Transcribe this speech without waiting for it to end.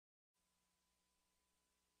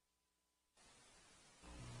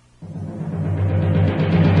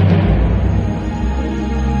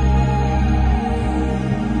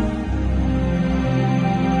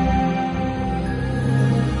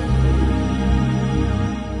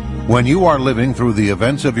When you are living through the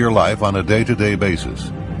events of your life on a day-to-day basis,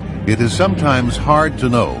 it is sometimes hard to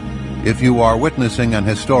know if you are witnessing an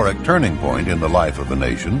historic turning point in the life of a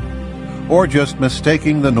nation, or just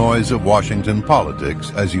mistaking the noise of Washington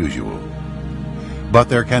politics as usual. But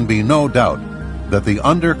there can be no doubt that the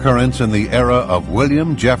undercurrents in the era of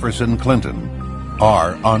William Jefferson Clinton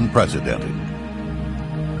are unprecedented.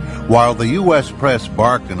 While the U.S. press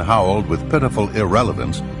barked and howled with pitiful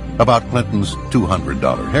irrelevance about Clinton's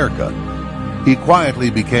 $200 haircut, he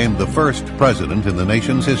quietly became the first president in the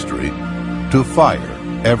nation's history to fire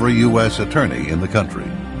every U.S. attorney in the country.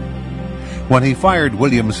 When he fired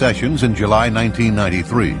William Sessions in July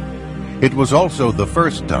 1993, it was also the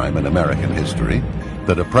first time in American history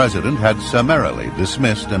that a president had summarily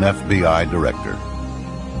dismissed an FBI director.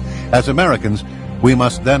 As Americans, we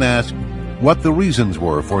must then ask what the reasons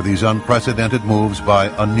were for these unprecedented moves by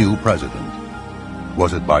a new president.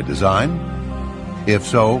 Was it by design? If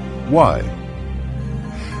so, why?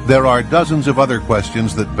 There are dozens of other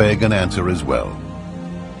questions that beg an answer as well.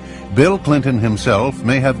 Bill Clinton himself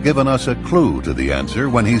may have given us a clue to the answer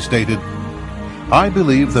when he stated, "I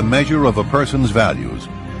believe the measure of a person's values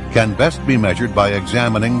can best be measured by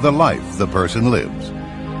examining the life the person lives."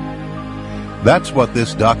 That's what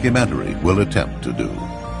this documentary will attempt to do.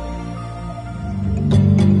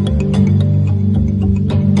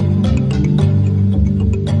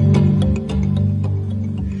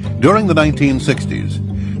 During the 1960s,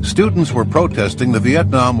 students were protesting the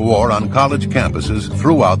Vietnam War on college campuses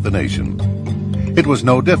throughout the nation. It was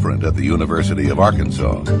no different at the University of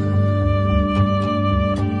Arkansas.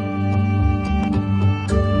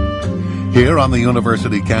 Here on the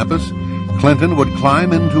university campus, Clinton would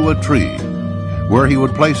climb into a tree, where he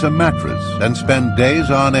would place a mattress and spend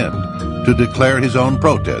days on end to declare his own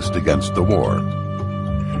protest against the war.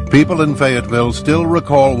 People in Fayetteville still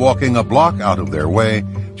recall walking a block out of their way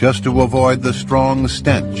just to avoid the strong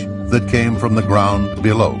stench that came from the ground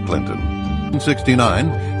below Clinton. In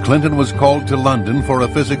 1969, Clinton was called to London for a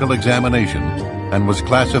physical examination and was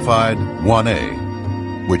classified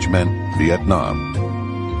 1A, which meant Vietnam.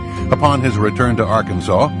 Upon his return to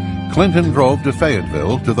Arkansas, Clinton drove to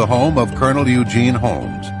Fayetteville to the home of Colonel Eugene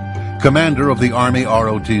Holmes, commander of the Army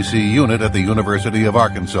ROTC unit at the University of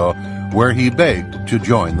Arkansas, where he begged to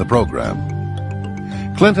join the program.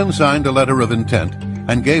 Clinton signed a letter of intent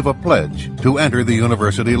and gave a pledge to enter the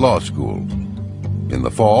University Law School. In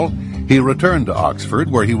the fall, he returned to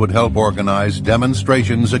Oxford, where he would help organize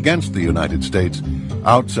demonstrations against the United States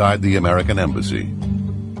outside the American embassy.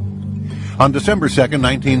 On December 2,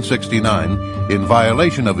 1969, in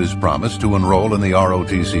violation of his promise to enroll in the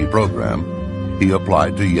ROTC program, he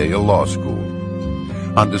applied to Yale Law School.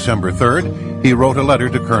 On December 3rd, he wrote a letter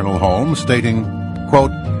to Colonel Holmes stating,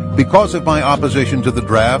 quote, "Because of my opposition to the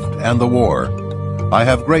draft and the war, I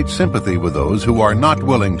have great sympathy with those who are not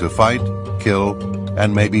willing to fight, kill,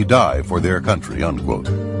 and maybe die for their country," unquote.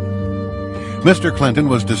 Mr. Clinton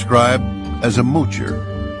was described as a moocher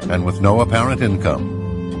and with no apparent income.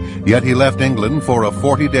 Yet he left England for a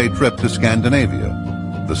 40-day trip to Scandinavia,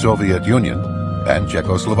 the Soviet Union, and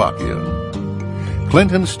Czechoslovakia.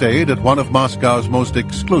 Clinton stayed at one of Moscow's most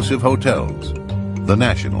exclusive hotels, the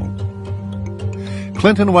National.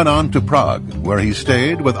 Clinton went on to Prague, where he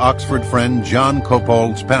stayed with Oxford friend John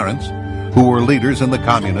Kopold's parents, who were leaders in the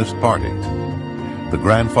Communist Party. The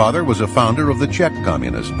grandfather was a founder of the Czech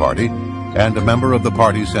Communist Party and a member of the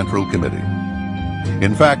party's Central Committee.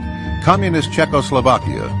 In fact, Communist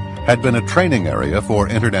Czechoslovakia had been a training area for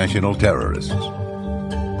international terrorists.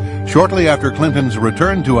 Shortly after Clinton's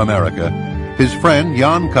return to America, his friend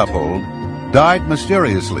Jan Kopold died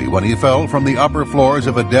mysteriously when he fell from the upper floors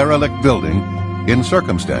of a derelict building in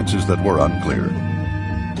circumstances that were unclear.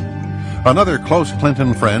 Another close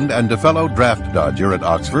Clinton friend and a fellow draft dodger at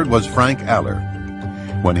Oxford was Frank Aller.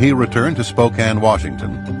 When he returned to Spokane,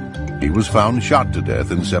 Washington, he was found shot to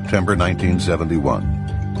death in September 1971.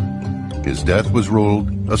 His death was ruled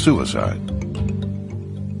a suicide.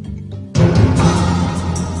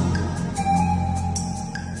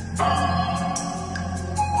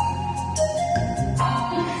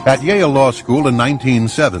 At Yale Law School in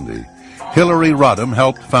 1970, Hillary Rodham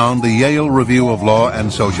helped found the Yale Review of Law and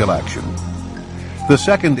Social Action. The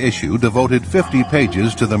second issue devoted 50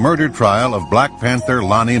 pages to the murder trial of Black Panther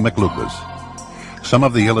Lonnie McLucas. Some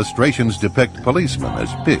of the illustrations depict policemen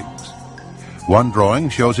as pigs. One drawing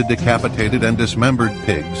shows a decapitated and dismembered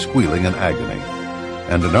pig squealing in agony,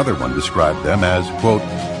 and another one described them as, quote,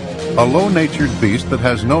 "a low-natured beast that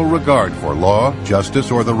has no regard for law, justice,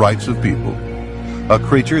 or the rights of people, a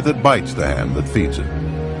creature that bites the hand that feeds it,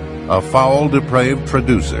 a foul, depraved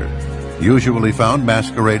traducer usually found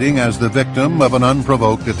masquerading as the victim of an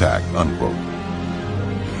unprovoked attack, unquote.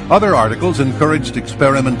 Other articles encouraged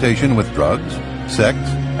experimentation with drugs, sex,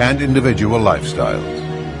 and individual lifestyles.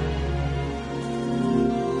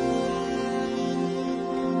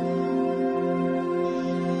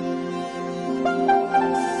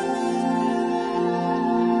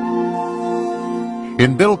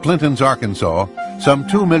 In Bill Clinton's Arkansas, some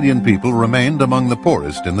 2 million people remained among the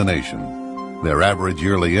poorest in the nation. Their average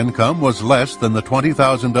yearly income was less than the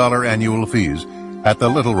 $20,000 annual fees at the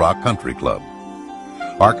Little Rock Country Club.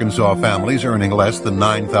 Arkansas families earning less than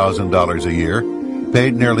 $9,000 a year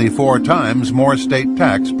paid nearly 4 times more state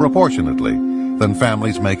tax proportionately than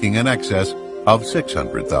families making in excess of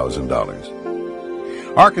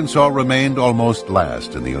 $600,000. Arkansas remained almost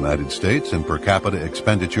last in the United States in per capita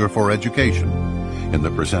expenditure for education, in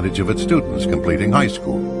the percentage of its students completing high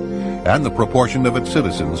school, and the proportion of its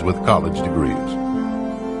citizens with college degrees.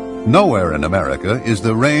 Nowhere in America is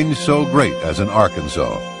the range so great as in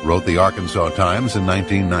Arkansas, wrote the Arkansas Times in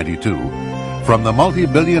 1992, from the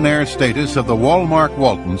multi-billionaire status of the Walmart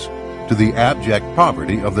Waltons to the abject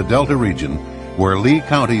poverty of the Delta region, where Lee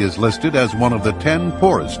County is listed as one of the 10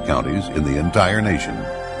 poorest counties in the entire nation.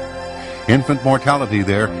 Infant mortality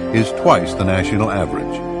there is twice the national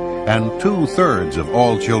average, and 2/3 of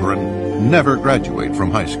all children never graduate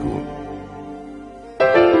from high school.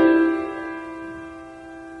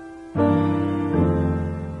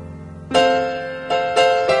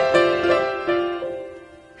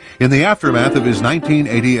 In the aftermath of his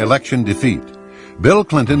 1980 election defeat, Bill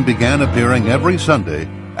Clinton began appearing every Sunday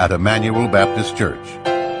at Emmanuel Baptist Church,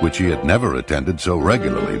 which he had never attended so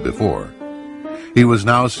regularly before. He was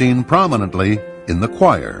now seen prominently in the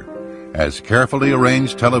choir, as carefully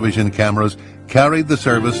arranged television cameras carried the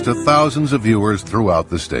service to thousands of viewers throughout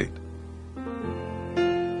the state.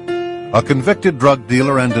 A convicted drug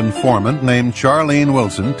dealer and informant named Charlene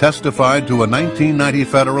Wilson testified to a 1990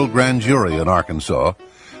 federal grand jury in Arkansas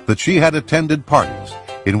that she had attended parties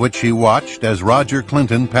in which she watched as Roger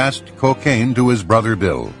Clinton passed cocaine to his brother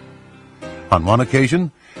Bill. On one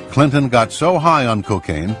occasion, Clinton got so high on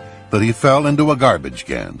cocaine that he fell into a garbage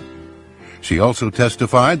can. She also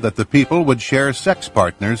testified that the people would share sex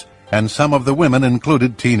partners, and some of the women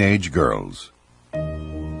included teenage girls.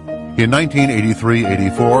 In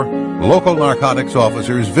 1983-84, local narcotics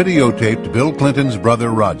officers videotaped Bill Clinton's brother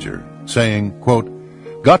Roger, saying, quote,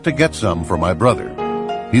 "Got to get some for my brother.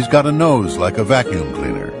 He's got a nose like a vacuum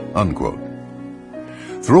cleaner," unquote.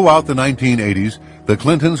 Throughout the 1980s, the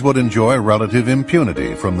Clintons would enjoy relative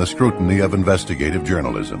impunity from the scrutiny of investigative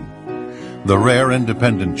journalism. The rare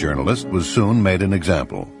independent journalist was soon made an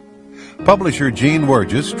example. Publisher Gene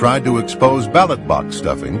Wergis tried to expose ballot box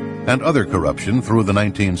stuffing and other corruption through the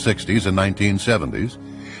 1960s and 1970s,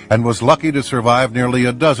 and was lucky to survive nearly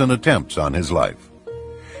a dozen attempts on his life.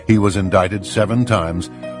 He was indicted 7 times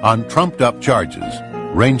on trumped-up charges,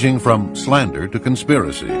 ranging from slander to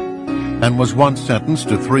conspiracy, and was once sentenced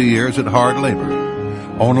to 3 years at hard labor,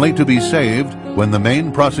 only to be saved when the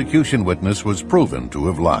main prosecution witness was proven to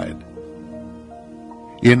have lied.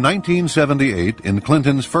 In 1978, in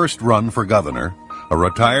Clinton's first run for governor, a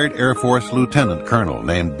retired Air Force lieutenant colonel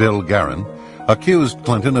named Bill Guerin accused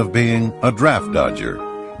Clinton of being a draft dodger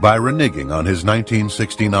by reneging on his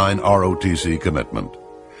 1969 ROTC commitment.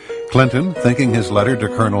 Clinton, thinking his letter to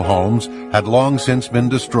Colonel Holmes had long since been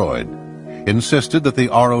destroyed, insisted that the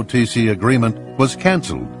ROTC agreement was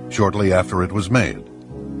canceled shortly after it was made.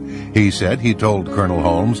 He said he told Colonel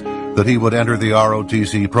Holmes that he would enter the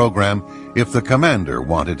ROTC program if the commander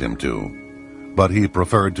wanted him to, but he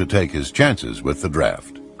preferred to take his chances with the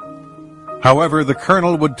draft. However, the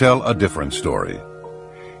colonel would tell a different story.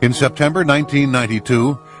 In September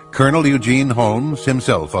 1992, Colonel Eugene Holmes,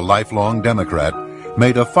 himself a lifelong Democrat,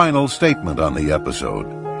 made a final statement on the episode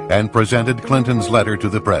and presented Clinton's letter to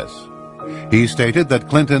the press. He stated that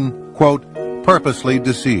Clinton, quote, "purposely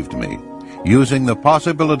deceived me, using the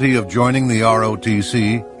possibility of joining the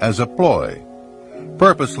ROTC as a ploy,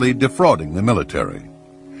 purposely defrauding the military,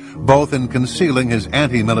 both in concealing his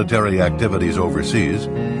anti-military activities overseas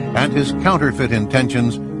and his counterfeit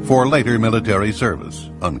intentions for later military service,"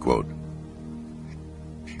 unquote.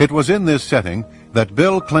 It was in this setting that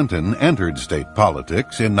Bill Clinton entered state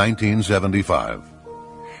politics in 1975.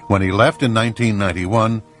 When he left in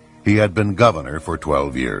 1991, he had been governor for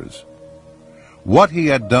 12 years. What he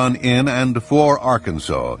had done in and for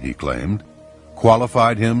Arkansas, he claimed,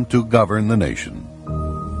 qualified him to govern the nation.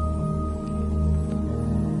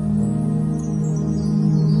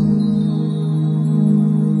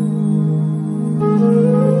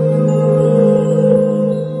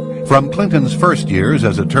 From Clinton's first years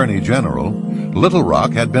as Attorney General, Little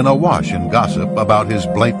Rock had been awash in gossip about his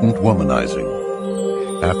blatant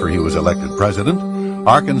womanizing. After he was elected president,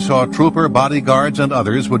 Arkansas trooper bodyguards and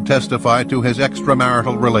others would testify to his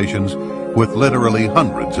extramarital relations with literally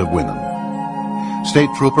hundreds of women. State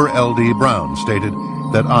Trooper L.D. Brown stated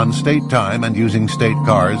that on state time and using state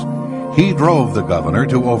cars, he drove the governor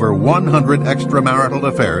to over 100 extramarital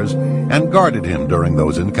affairs and guarded him during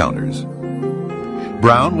those encounters.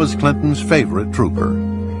 Brown was Clinton's favorite trooper,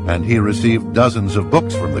 and he received dozens of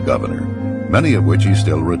books from the governor, many of which he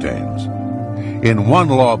still retains. In one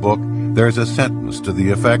law book, there's a sentence to the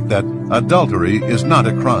effect that adultery is not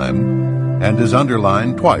a crime and is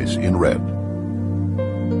underlined twice in red.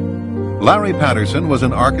 Larry Patterson was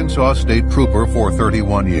an Arkansas State Trooper for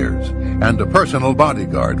 31 years and a personal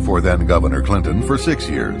bodyguard for then-Governor Clinton for 6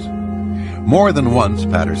 years. More than once,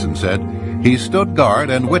 Patterson said, he stood guard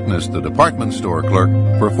and witnessed the department store clerk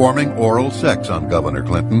performing oral sex on Governor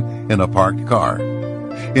Clinton in a parked car,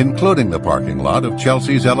 including the parking lot of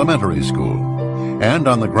Chelsea's elementary school and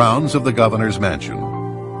on the grounds of the governor's mansion.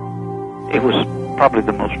 It was probably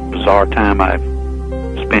the most bizarre time I've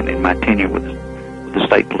spent in my tenure with the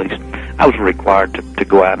state police. I was required to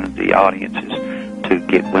go out into the audiences to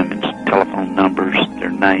get women's telephone numbers,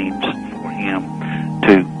 their names for him,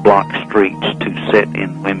 to block streets, to sit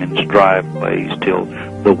in women's driveways till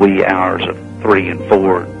the wee hours of 3 and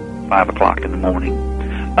 4, 5 o'clock in the morning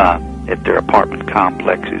at their apartment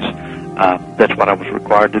complexes. That's what I was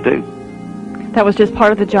required to do. That was just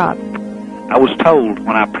part of the job. I was told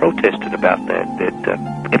when I protested about that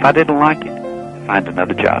if I didn't like it, I'd find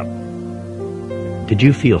another job. Did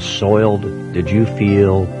you feel soiled? Did you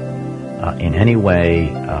feel in any way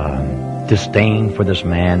disdain for this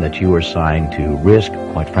man that you were assigned to risk,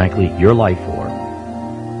 quite frankly, your life for?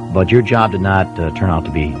 But your job did not turn out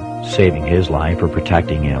to be saving his life or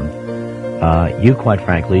protecting him. You, quite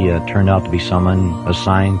frankly, turned out to be someone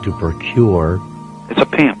assigned to procure... It's a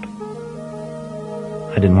pimp.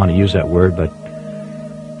 I didn't want to use that word, but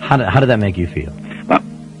how did that make you feel? Well,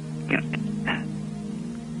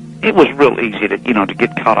 it was real easy to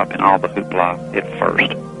get caught up in all the hoopla at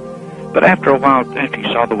first. But after a while, after you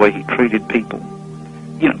saw the way he treated people,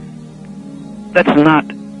 that's not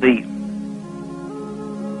the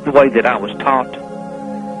way that I was taught.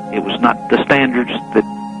 It was not the standards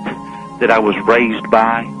that I was raised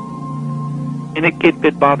by. And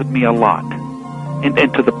it bothered me a lot. And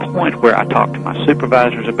to the point where I talked to my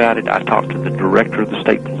supervisors about it, I talked to the director of the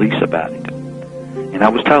state police about it. And I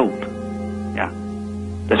was told, yeah,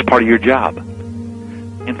 that's part of your job.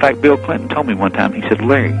 In fact, Bill Clinton told me one time, he said,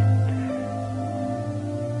 Larry,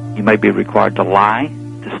 you may be required to lie,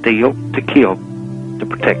 to steal, to kill, to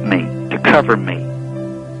protect me, to cover me.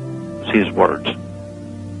 That's his words.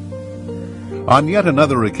 On yet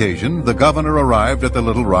another occasion, the governor arrived at the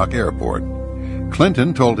Little Rock airport.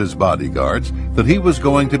 Clinton told his bodyguards that he was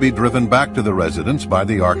going to be driven back to the residence by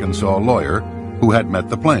the Arkansas lawyer who had met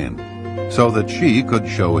the plane, so that she could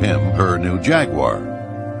show him her new Jaguar.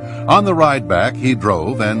 On the ride back, he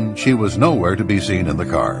drove, and she was nowhere to be seen in the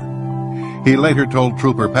car. He later told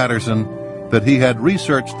Trooper Patterson that he had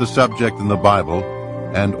researched the subject in the Bible,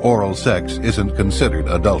 and oral sex isn't considered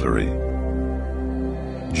adultery.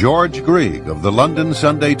 George Grieg of the London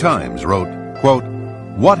Sunday Times wrote, quote,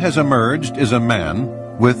 "What has emerged is a man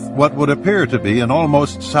with what would appear to be an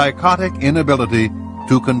almost psychotic inability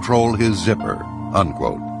to control his zipper,"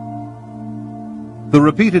 unquote. The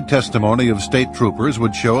repeated testimony of state troopers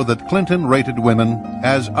would show that Clinton rated women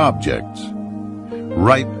as objects,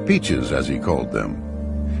 ripe peaches as he called them,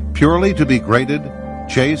 purely to be graded,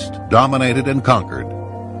 chased, dominated, and conquered.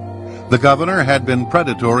 The governor had been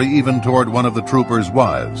predatory even toward one of the troopers'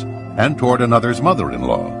 wives and toward another's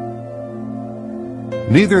mother-in-law.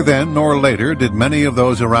 Neither then nor later did many of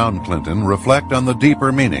those around Clinton reflect on the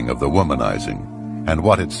deeper meaning of the womanizing and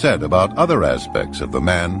what it said about other aspects of the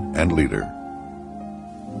man and leader.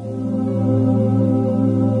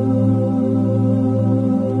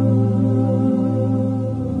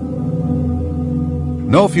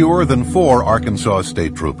 No fewer than 4 Arkansas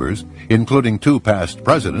state troopers, including 2 past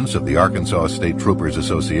presidents of the Arkansas State Troopers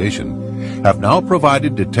Association, have now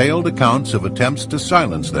provided detailed accounts of attempts to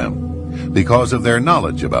silence them because of their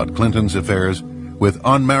knowledge about Clinton's affairs with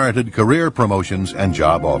unmerited career promotions and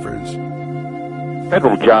job offers.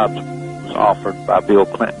 Federal jobs was offered by Bill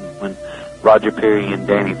Clinton when Roger Perry and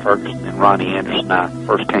Danny Ferguson and Ronnie Anderson and I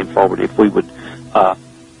first came forward. If we would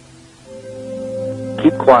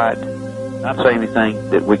keep quiet, not say anything,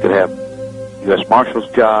 that we could have U.S. Marshals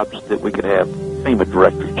jobs, that we could have FEMA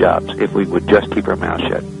director's jobs, if we would just keep our mouth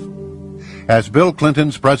shut. As Bill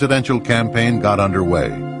Clinton's presidential campaign got underway,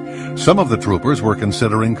 some of the troopers were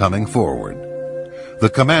considering coming forward. the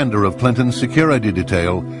commander of Clinton's security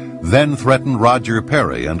detail then threatened Roger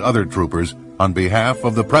Perry and other troopers on behalf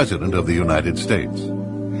of the President of the United States.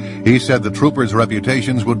 He said the troopers'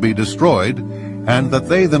 reputations would be destroyed and that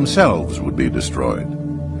they themselves would be destroyed.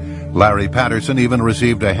 Larry Patterson even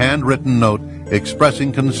received a handwritten note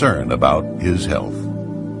expressing concern about his health.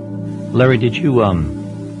 Larry, did you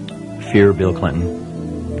fear Bill Clinton?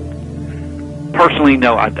 Personally,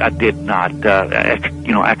 no, I did not.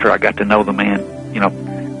 After I got to know the man,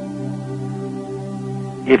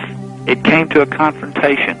 if it came to a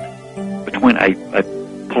confrontation between a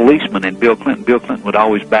policeman and Bill Clinton would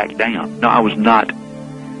always back down. No, I was not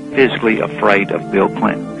physically afraid of Bill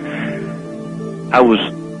Clinton. I was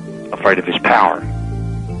afraid of his power.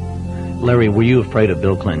 Larry, were you afraid of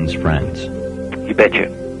Bill Clinton's friends? You betcha.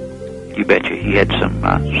 You betcha. He had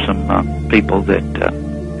some people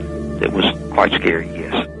that was quite scary,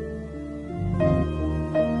 yes.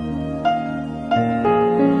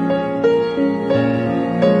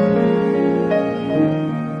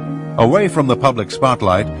 Away from the public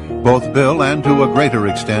spotlight, both Bill and to a greater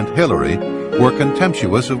extent Hillary were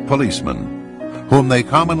contemptuous of policemen, whom they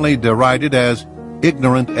commonly derided as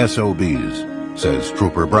ignorant SOBs, says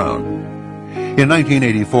Trooper Brown. In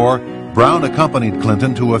 1984, Brown accompanied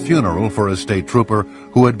Clinton to a funeral for a state trooper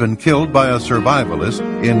who had been killed by a survivalist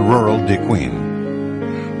in rural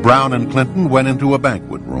DeQueen. Brown and Clinton went into a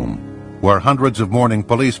banquet room where hundreds of mourning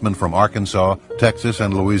policemen from Arkansas, Texas,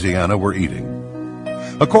 and Louisiana were eating.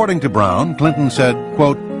 According to Brown, Clinton said,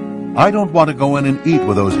 quote, "I don't want to go in and eat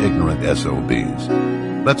with those ignorant SOBs.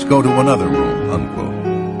 Let's go to another room," unquote.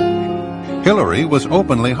 Hillary was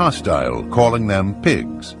openly hostile, calling them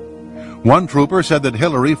pigs. One trooper said that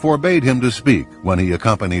Hillary forbade him to speak when he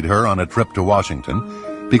accompanied her on a trip to Washington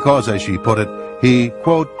because, as she put it, he,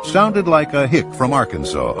 quote, "sounded like a hick from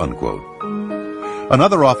Arkansas," unquote.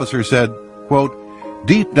 Another officer said, quote,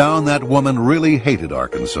 "Deep down that woman really hated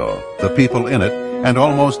Arkansas, the people in it, and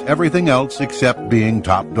almost everything else except being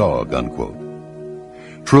top dog," unquote.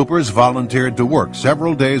 Troopers volunteered to work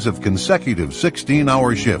several days of consecutive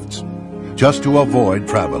 16-hour shifts just to avoid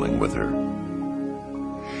traveling with her.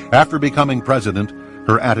 After becoming president,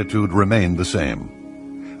 her attitude remained the same.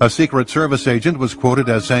 A Secret Service agent was quoted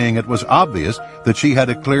as saying it was obvious that she had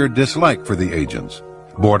a clear dislike for the agents,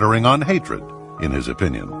 bordering on hatred, in his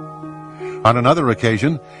opinion. On another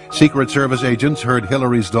occasion, Secret Service agents heard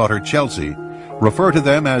Hillary's daughter Chelsea refer to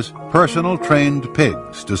them as personal trained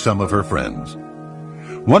pigs to some of her friends.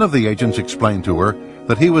 One of the agents explained to her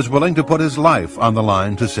that he was willing to put his life on the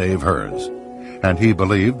line to save hers, and he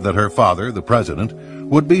believed that her father, the president,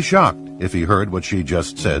 would be shocked if he heard what she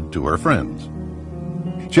just said to her friends.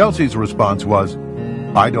 Chelsea's response was,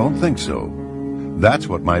 "I don't think so. That's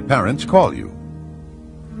what my parents call you."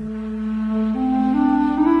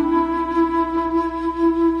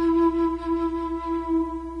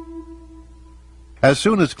 As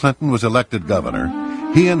soon as Clinton was elected governor,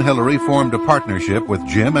 he and Hillary formed a partnership with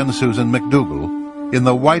Jim and Susan McDougal in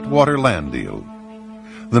the Whitewater land deal.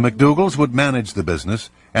 The McDougals would manage the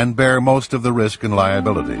business and bear most of the risk and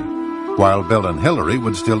liability, while Bill and Hillary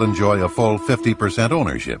would still enjoy a full 50%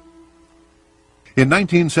 ownership. In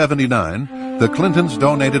 1979, the Clintons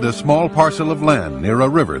donated a small parcel of land near a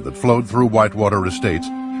river that flowed through Whitewater Estates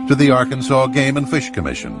to the Arkansas Game and Fish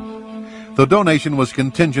Commission. The donation was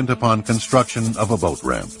contingent upon construction of a boat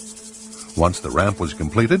ramp. Once the ramp was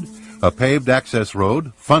completed, a paved access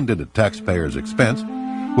road, funded at taxpayers' expense,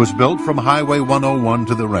 was built from Highway 101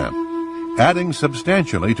 to the ramp, adding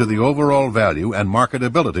substantially to the overall value and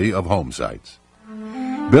marketability of home sites.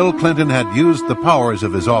 Bill Clinton had used the powers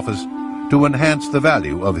of his office to enhance the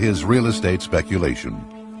value of his real estate speculation.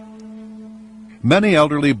 Many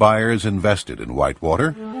elderly buyers invested in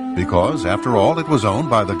Whitewater because, after all, it was owned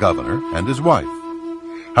by the governor and his wife.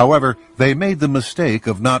 However, they made the mistake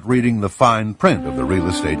of not reading the fine print of the real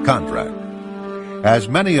estate contract. As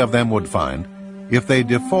many of them would find, if they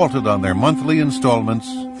defaulted on their monthly installments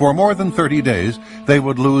for more than 30 days, they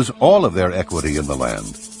would lose all of their equity in the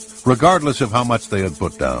land, regardless of how much they had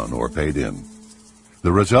put down or paid in.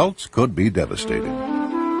 The results could be devastating.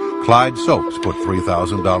 Clyde Soaps put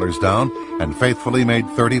 $3,000 down and faithfully made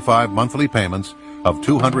 35 monthly payments of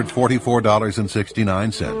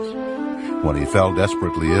 $244.69. When he fell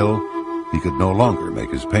desperately ill, he could no longer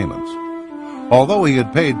make his payments. Although he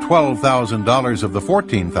had paid $12,000 of the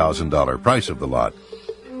 $14,000 price of the lot,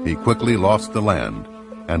 he quickly lost the land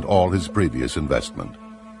and all his previous investment.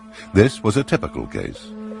 This was a typical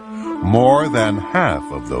case. More than half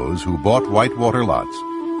of those who bought Whitewater lots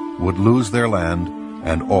would lose their land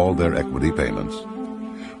and all their equity payments.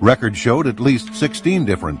 Records showed at least 16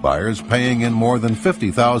 different buyers paying in more than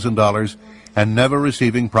 $50,000 and never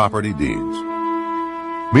receiving property deeds.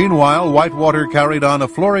 Meanwhile, Whitewater carried on a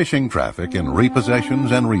flourishing traffic in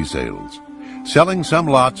repossessions and resales, selling some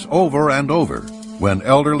lots over and over when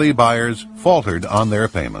elderly buyers faltered on their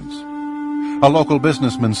payments. A local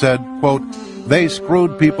businessman said, quote, "They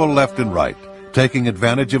screwed people left and right, taking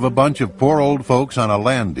advantage of a bunch of poor old folks on a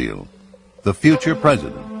land deal. The future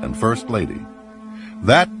president and first lady.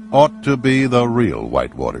 That ought to be the real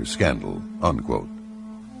Whitewater scandal," unquote.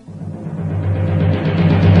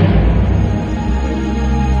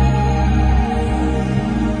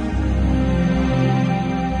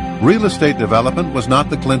 Real estate development was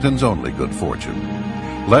not the Clintons' only good fortune.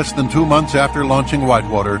 Less than 2 months after launching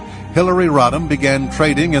Whitewater, Hillary Rodham began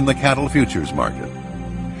trading in the cattle futures market.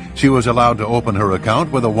 She was allowed to open her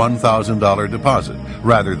account with a $1,000 deposit,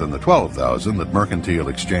 rather than the $12,000 that mercantile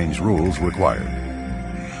exchange rules required.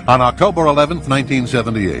 On October 11,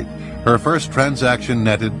 1978, her first transaction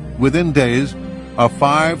netted, within days, a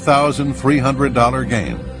 $5,300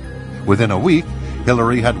 gain. Within a week,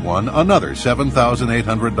 Hillary had won another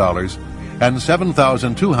 $7,800 and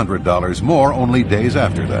 $7,200 more only days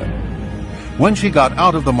after that. When she got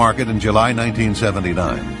out of the market in July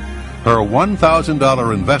 1979, her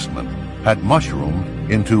 $1,000 investment had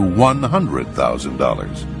mushroomed into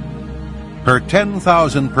 $100,000. Her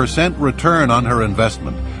 10,000% return on her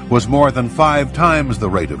investment was more than 5 times the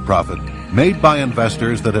rate of profit made by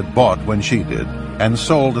investors that had bought when she did and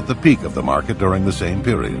sold at the peak of the market during the same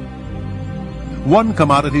period. One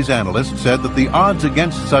commodities analyst said that the odds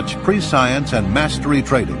against such prescience and mastery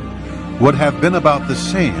trading would have been about the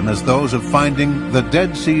same as those of finding the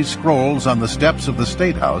Dead Sea Scrolls on the steps of the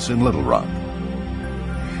State House in Little Rock.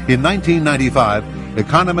 In 1995,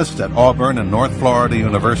 economists at Auburn and North Florida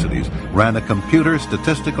universities ran a computer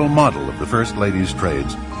statistical model of the First Lady's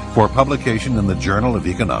trades for publication in the Journal of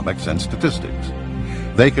Economics and Statistics.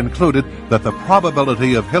 They concluded that the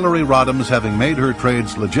probability of Hillary Rodham's having made her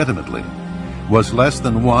trades legitimately was less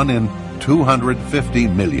than 1 in 250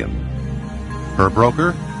 million. Her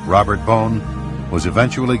broker, Robert Bone, was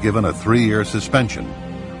eventually given a 3-year suspension,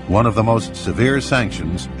 one of the most severe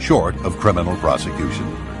sanctions short of criminal prosecution.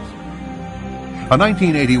 A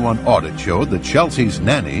 1981 audit showed that Chelsea's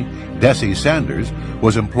nanny, Dessie Sanders,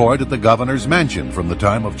 was employed at the governor's mansion from the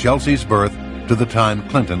time of Chelsea's birth to the time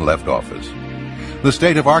Clinton left office. The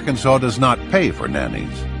state of Arkansas does not pay for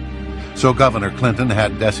nannies, so Governor Clinton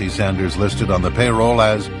had Dessie Sanders listed on the payroll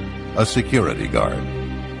as a security guard.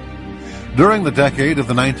 During the decade of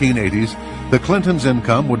the 1980s, the Clintons'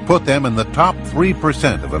 income would put them in the top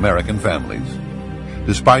 3% of American families.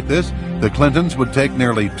 Despite this, the Clintons would take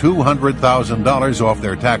nearly $200,000 off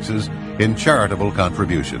their taxes in charitable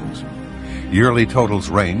contributions. Yearly totals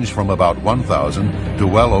range from about $1,000 to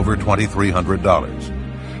well over $2,300.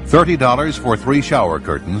 $30 for 3 shower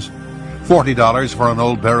curtains, $40 for an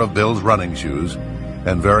old pair of Bill's running shoes,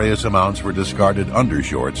 and various amounts for discarded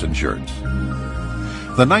undershorts and shirts.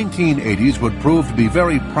 The 1980s would prove to be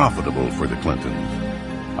very profitable for the Clintons.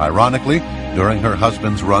 Ironically, during her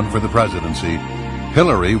husband's run for the presidency,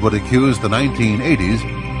 Hillary would accuse the 1980s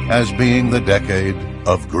as being the decade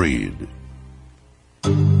of greed.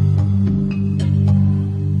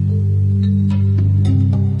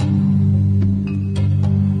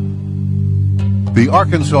 The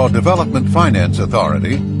Arkansas Development Finance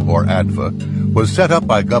Authority, or ADFA, was set up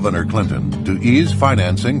by Governor Clinton to ease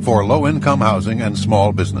financing for low-income housing and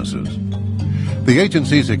small businesses. The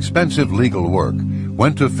agency's expensive legal work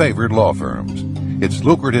went to favored law firms, its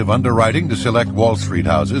lucrative underwriting to select Wall Street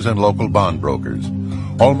houses and local bond brokers,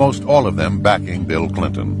 almost all of them backing Bill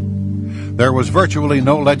Clinton. There was virtually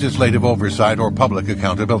no legislative oversight or public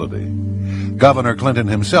accountability. Governor Clinton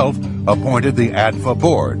himself appointed the ADFA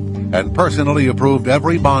board and personally approved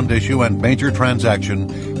every bond issue and major transaction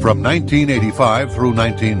from 1985 through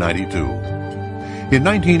 1992. In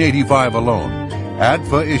 1985 alone,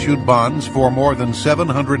 ADFA issued bonds for more than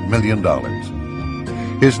 $700 million.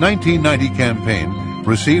 His 1990 campaign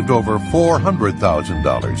received over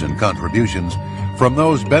 $400,000 in contributions from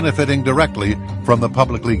those benefiting directly from the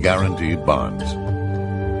publicly guaranteed bonds.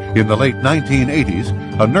 In the late 1980s,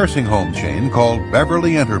 a nursing home chain called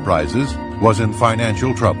Beverly Enterprises was in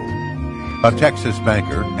financial trouble. A Texas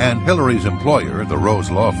banker and Hillary's employer, the Rose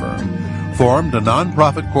Law Firm, formed a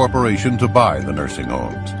nonprofit corporation to buy the nursing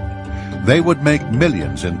homes. They would make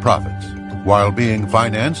millions in profits while being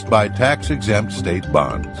financed by tax-exempt state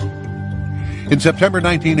bonds. In September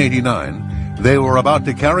 1989, they were about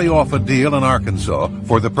to carry off a deal in Arkansas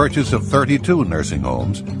for the purchase of 32 nursing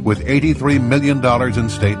homes with $83 million in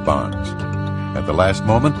state bonds. At the last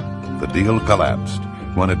moment, the deal collapsed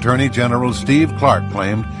when Attorney General Steve Clark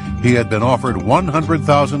claimed he had been offered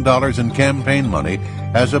 $100,000 in campaign money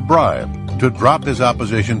as a bribe to drop his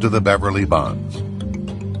opposition to the Beverly Bonds.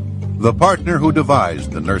 The partner who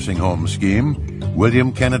devised the nursing home scheme,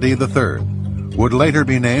 William Kennedy III, would later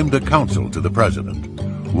be named a counsel to the president,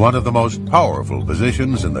 one of the most powerful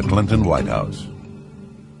positions in the Clinton White House.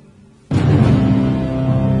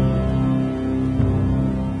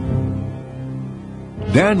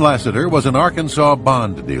 Dan Lasater was an Arkansas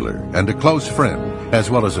bond dealer and a close friend, as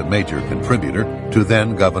well as a major contributor to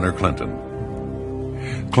then Governor Clinton.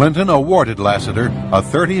 Clinton awarded Lasater a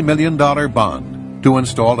 $30 million bond to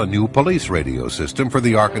install a new police radio system for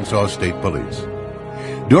the Arkansas State Police.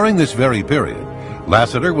 During this very period,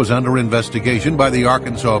 Lasater was under investigation by the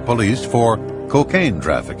Arkansas Police for cocaine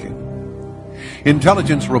trafficking.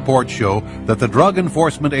 Intelligence reports show that the Drug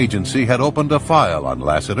Enforcement Agency had opened a file on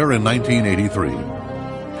Lasater in 1983.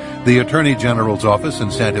 The Attorney General's office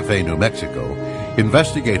in Santa Fe, New Mexico,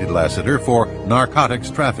 investigated Lasater for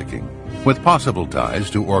narcotics trafficking, with possible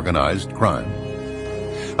ties to organized crime.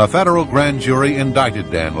 A federal grand jury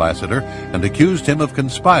indicted Dan Lasater and accused him of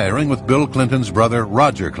conspiring with Bill Clinton's brother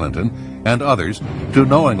Roger Clinton and others to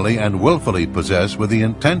knowingly and willfully possess with the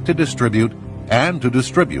intent to distribute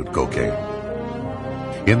cocaine.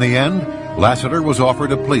 In the end, Lasater was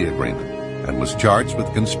offered a plea agreement and was charged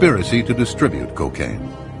with conspiracy to distribute cocaine.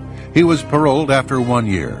 He was paroled after 1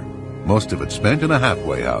 year, most of it spent in a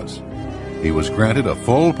halfway house. He was granted a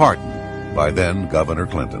full pardon by then Governor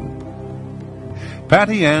Clinton.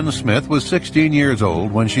 Patty Ann Smith was 16 years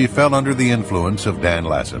old when she fell under the influence of Dan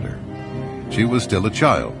Lasater. She was still a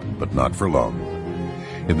child, but not for long.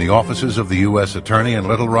 In the offices of the U.S. Attorney in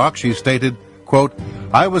Little Rock, she stated, quote,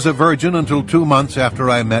 "I was a virgin until 2 months after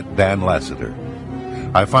I met Dan Lasater.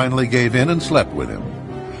 I finally gave in and slept with him.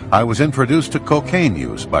 I was introduced to cocaine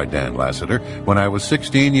use by Dan Lasater when I was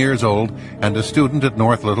 16 years old and a student at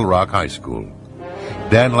North Little Rock High School.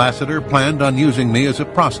 Dan Lasater planned on using me as a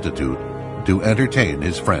prostitute to entertain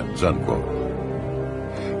his friends," unquote.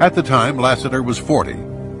 At the time, Lasater was 40,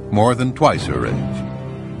 more than twice her age.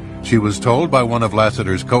 She was told by one of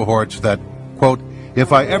Lasater's cohorts that, quote,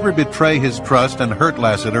 "If I ever betray his trust and hurt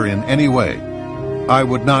Lasater in any way, I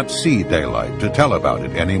would not see daylight to tell about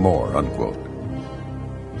it anymore," unquote.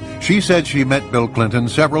 She said she met Bill Clinton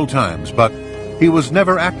several times, but he was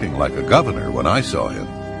never acting like a governor when I saw him.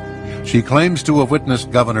 She claims to have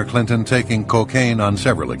witnessed Governor Clinton taking cocaine on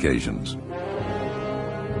several occasions.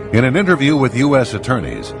 In an interview with U.S.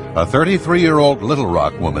 attorneys, a 33-year-old Little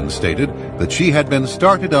Rock woman stated that she had been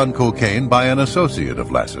started on cocaine by an associate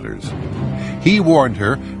of Lasater's. He warned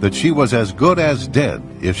her that she was as good as dead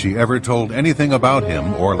if she ever told anything about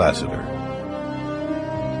him or Lasater.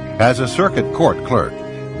 As a circuit court clerk,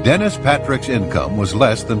 Dennis Patrick's income was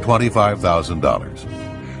less than $25,000.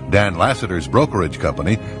 Dan Lasater's brokerage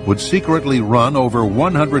company would secretly run over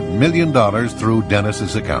 $100 million through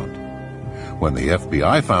Dennis's account. When the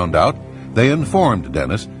FBI found out, they informed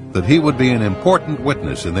Dennis that he would be an important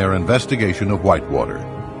witness in their investigation of Whitewater.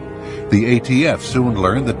 The ATF soon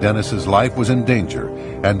learned that Dennis's life was in danger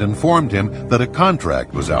and informed him that a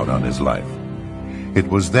contract was out on his life. It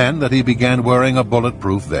was then that he began wearing a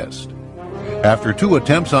bulletproof vest. After 2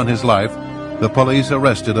 attempts on his life, the police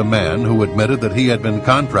arrested a man who admitted that he had been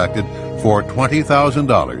contracted for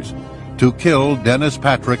 $20,000 to kill Dennis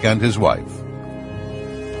Patrick and his wife.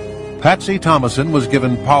 Patsy Thomason was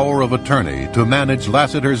given power of attorney to manage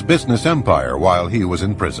Lasater's business empire while he was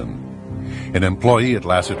in prison. An employee at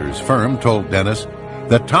Lasater's firm told Dennis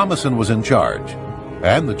that Thomason was in charge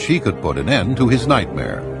and that she could put an end to his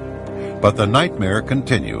nightmare. But the nightmare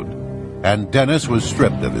continued, and Dennis was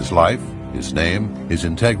stripped of his life, his name, his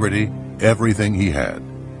integrity, everything he had.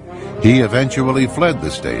 He eventually fled the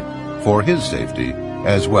state for his safety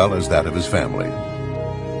as well as that of his family.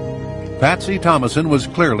 Patsy Thomason was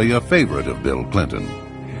clearly a favorite of Bill Clinton.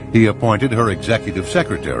 He appointed her executive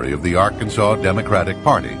secretary of the Arkansas Democratic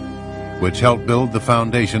Party, which helped build the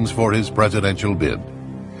foundations for his presidential bid.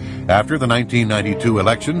 After the 1992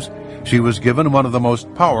 elections, she was given one of the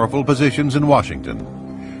most powerful positions in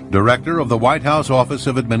Washington, director of the White House Office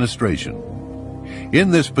of Administration.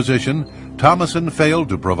 In this position, Thomason failed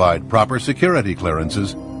to provide proper security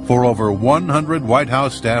clearances for over 100 White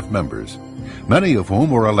House staff members, many of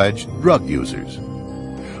whom were alleged drug users.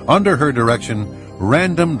 Under her direction,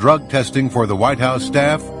 random drug testing for the White House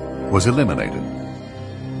staff was eliminated.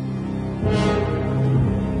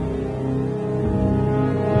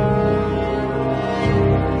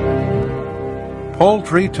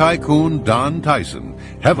 Poultry tycoon Don Tyson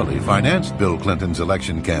heavily financed Bill Clinton's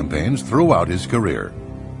election campaigns throughout his career.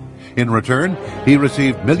 In return, he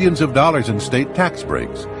received millions of dollars in state tax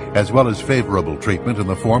breaks as well as favorable treatment in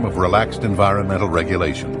the form of relaxed environmental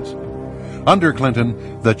regulations. Under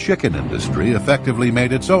Clinton, the chicken industry effectively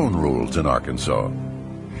made its own rules in Arkansas.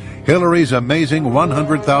 Hillary's amazing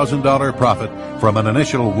 $100,000 profit from an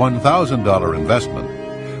initial $1,000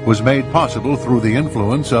 investment was made possible through the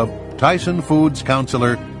influence of Tyson Foods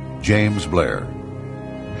counselor James Blair.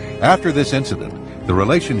 After this incident, the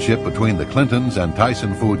relationship between the Clintons and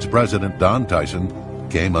Tyson Foods president Don Tyson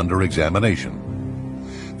came under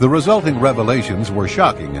examination. The resulting revelations were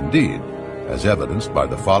shocking indeed, as evidenced by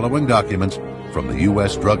the following documents from the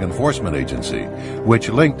U.S. Drug Enforcement Agency, which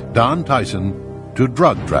linked Don Tyson to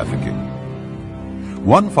drug trafficking.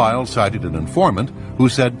 One file cited an informant who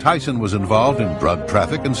said Tyson was involved in drug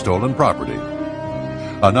traffic and stolen property.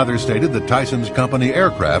 Another stated that Tyson's company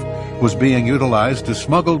aircraft was being utilized to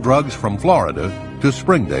smuggle drugs from Florida to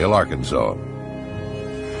Springdale, Arkansas.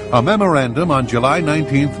 A memorandum on July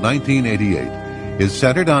 19, 1988, is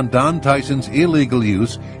centered on Don Tyson's illegal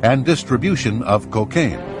use and distribution of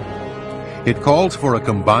cocaine. It calls for a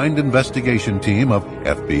combined investigation team of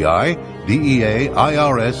FBI, DEA,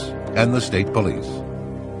 IRS, and the state police.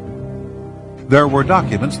 There were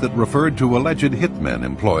documents that referred to alleged hitmen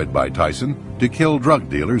employed by Tyson to kill drug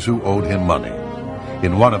dealers who owed him money.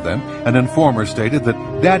 In one of them, an informer stated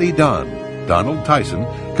that Daddy Don, Donald Tyson,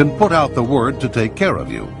 can put out the word to take care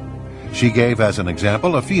of you. She gave as an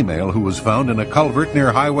example a female who was found in a culvert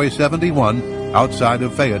near Highway 71 outside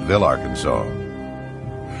of Fayetteville, Arkansas.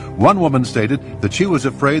 One woman stated that she was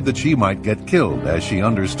afraid that she might get killed, as she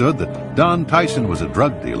understood that Don Tyson was a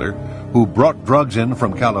drug dealer who brought drugs in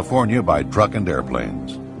from California by truck and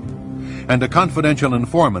airplanes. And a confidential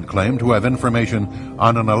informant claimed to have information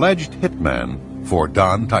on an alleged hitman for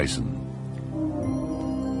Don Tyson.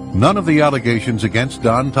 None of the allegations against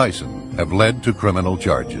Don Tyson have led to criminal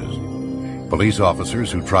charges. Police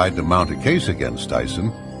officers who tried to mount a case against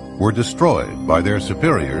Tyson were destroyed by their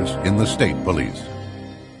superiors in the state police.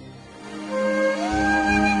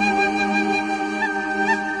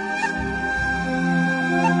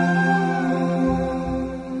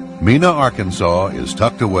 Mena, Arkansas is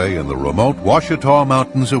tucked away in the remote Ouachita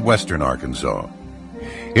Mountains of western Arkansas.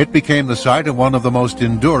 It became the site of one of the most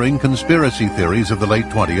enduring conspiracy theories of the late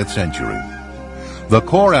 20th century. The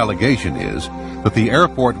core allegation is that the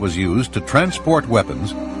airport was used to transport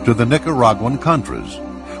weapons to the Nicaraguan Contras,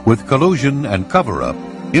 with collusion and cover-up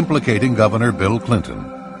implicating Governor Bill Clinton.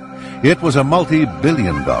 It was a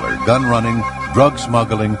multi-billion-dollar gun-running, drug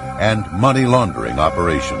smuggling, and money laundering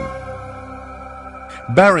operation.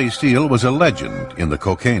 Barry Seal was a legend in the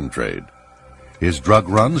cocaine trade. His drug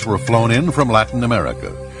runs were flown in from Latin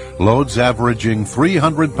America, loads averaging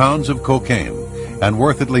 300 pounds of cocaine and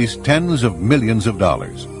worth at least tens of millions of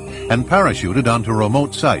dollars, and parachuted onto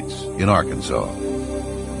remote sites in Arkansas.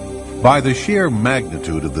 By the sheer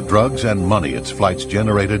magnitude of the drugs and money its flights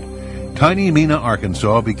generated, tiny Mena,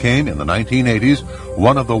 Arkansas became, in the 1980s,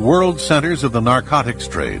 one of the world centers of the narcotics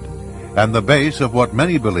trade, and the base of what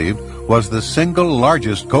many believed was the single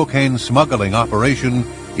largest cocaine smuggling operation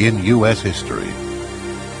in U.S. history.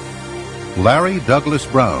 Larry Douglas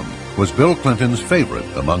Brown was Bill Clinton's favorite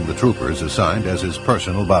among the troopers assigned as his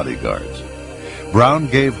personal bodyguards. Brown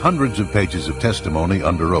gave hundreds of pages of testimony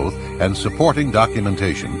under oath and supporting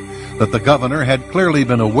documentation that the governor had clearly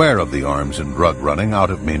been aware of the arms and drug running out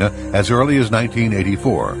of Mena as early as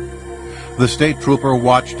 1984. The state trooper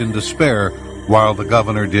watched in despair while the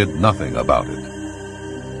governor did nothing about it.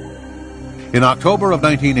 In October of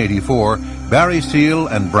 1984, Barry Seal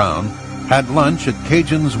and Brown had lunch at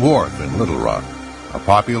Cajun's Wharf in Little Rock, a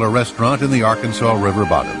popular restaurant in the Arkansas River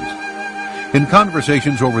bottoms. In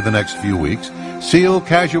conversations over the next few weeks, Seal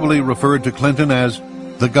casually referred to Clinton as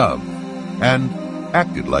the Gov, and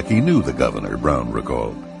acted like he knew the governor, Brown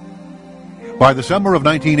recalled. By the summer of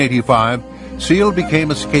 1985, Seal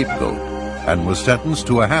became a scapegoat and was sentenced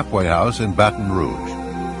to a halfway house in Baton Rouge.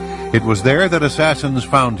 It was there that assassins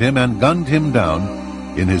found him and gunned him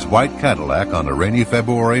down in his white Cadillac on a rainy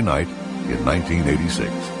February night in 1986.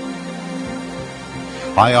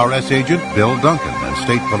 IRS agent Bill Duncan and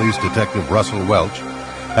State Police Detective Russell Welch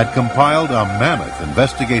had compiled a mammoth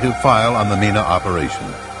investigative file on the Mena operation.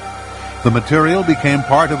 The material became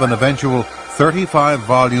part of an eventual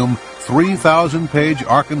 35-volume, 3,000-page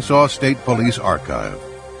Arkansas State Police archive,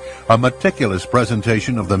 a meticulous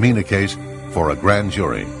presentation of the Mena case for a grand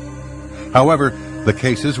jury. However, the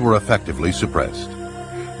cases were effectively suppressed.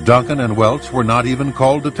 Duncan and Welch were not even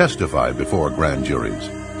called to testify before grand juries,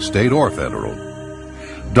 state or federal.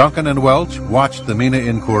 Duncan and Welch watched the Mena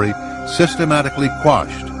inquiry systematically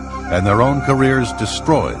quashed and their own careers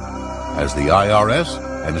destroyed as the IRS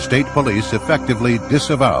and state police effectively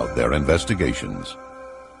disavowed their investigations.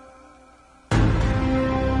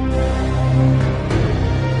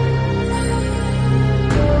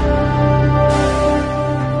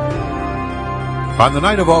 On the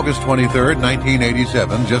night of August 23,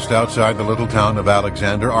 1987, just outside the little town of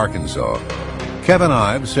Alexander, Arkansas, Kevin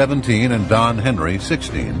Ives, 17, and Don Henry,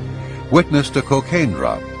 16, witnessed a cocaine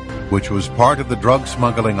drop, which was part of the drug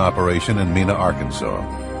smuggling operation in Mena,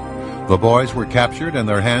 Arkansas. The boys were captured and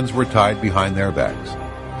their hands were tied behind their backs.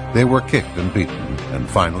 They were kicked and beaten and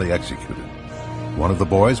finally executed. One of the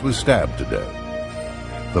boys was stabbed to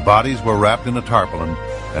death. The bodies were wrapped in a tarpaulin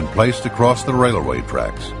and placed across the railway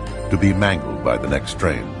tracks to be mangled by the next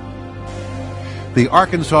train. The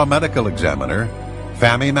Arkansas medical examiner,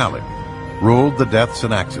 Fahmy Malek, ruled the deaths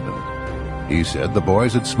an accident. He said the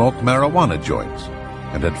boys had smoked marijuana joints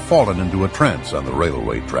and had fallen into a trance on the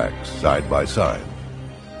railway tracks side by side.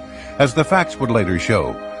 As the facts would later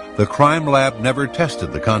show, the crime lab never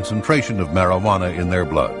tested the concentration of marijuana in their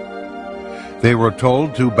blood. They were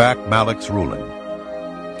told to back Malek's ruling.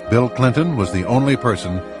 Bill Clinton was the only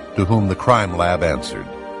person to whom the crime lab answered.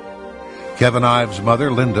 Kevin Ives' mother,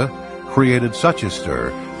 Linda, created such a stir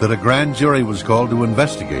that a grand jury was called to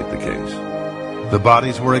investigate the case. The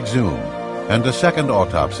bodies were exhumed, and a second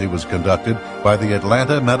autopsy was conducted by the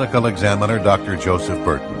Atlanta medical examiner, Dr. Joseph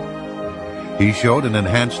Burton. He showed an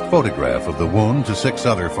enhanced photograph of the wound to 6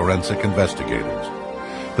 other forensic investigators.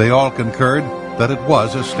 They all concurred that it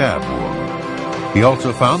was a stab wound. He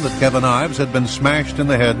also found that Kevin Ives had been smashed in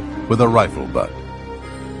the head with a rifle butt.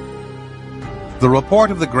 The report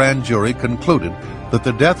of the grand jury concluded that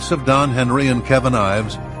the deaths of Don Henry and Kevin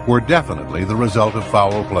Ives were definitely the result of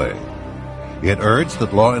foul play. It urged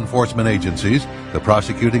that law enforcement agencies, the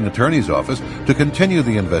prosecuting attorney's office, to continue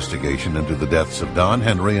the investigation into the deaths of Don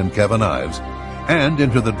Henry and Kevin Ives and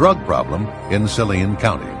into the drug problem in Saline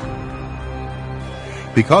County.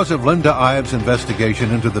 Because of Linda Ives' investigation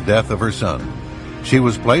into the death of her son, she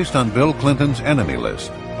was placed on Bill Clinton's enemy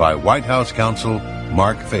list by White House counsel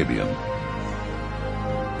Mark Fabian.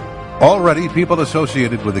 Already, people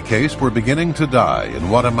associated with the case were beginning to die in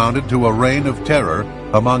what amounted to a reign of terror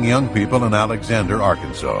among young people in Alexander,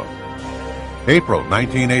 Arkansas. April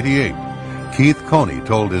 1988, Keith Coney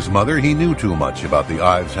told his mother he knew too much about the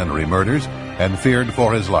Ives-Henry murders and feared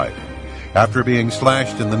for his life. After being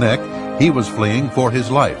slashed in the neck, he was fleeing for his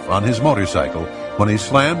life on his motorcycle when he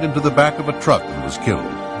slammed into the back of a truck and was killed.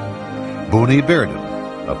 Booney Bearden,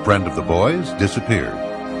 a friend of the boys, disappeared.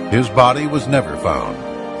 His body was never found.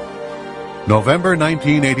 November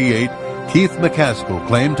 1988, Keith McCaskill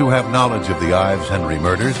claimed to have knowledge of the Ives-Henry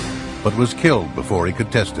murders, but was killed before he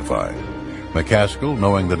could testify. McCaskill,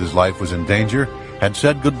 knowing that his life was in danger, had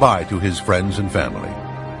said goodbye to his friends and family.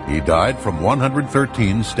 He died from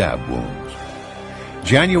 113 stab wounds.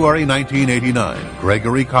 January 1989,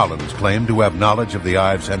 Gregory Collins claimed to have knowledge of the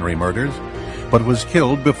Ives-Henry murders, but was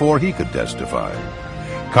killed before he could testify.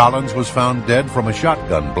 Collins was found dead from a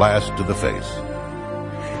shotgun blast to the face.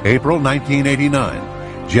 April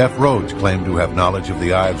 1989, Jeff Rhodes claimed to have knowledge of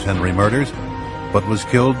the Ives-Henry murders, but was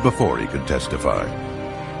killed before he could testify.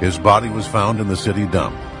 His body was found in the city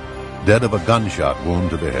dump, dead of a gunshot wound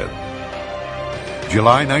to the head.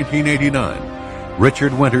 July 1989,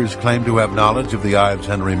 Richard Winters claimed to have knowledge of the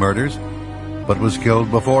Ives-Henry murders, but was killed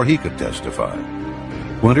before he could testify.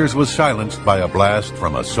 Winters was silenced by a blast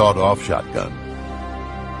from a sawed-off shotgun.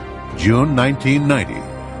 June 1990,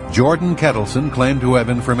 Jordan Kettleson claimed to have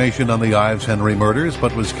information on the Ives-Henry murders,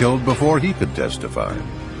 but was killed before he could testify.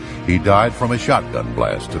 He died from a shotgun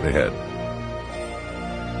blast to the head.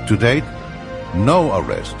 To date, no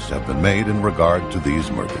arrests have been made in regard to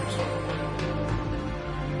these murders.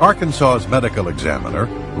 Arkansas's medical examiner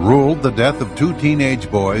ruled the death of 2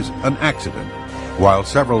 teenage boys an accident, while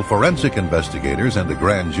several forensic investigators and a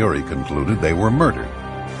grand jury concluded they were murdered.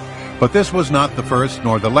 But this was not the first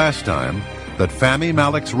nor the last time that Fahmy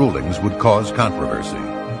Malek's rulings would cause controversy.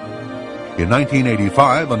 In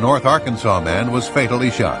 1985, a North Arkansas man was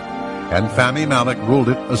fatally shot, and Fahmy Malek ruled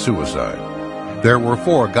it a suicide. There were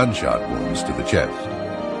 4 gunshot wounds to the chest.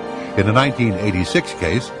 In a 1986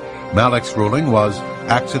 case, Malek's ruling was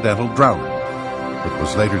accidental drowning. It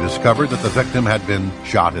was later discovered that the victim had been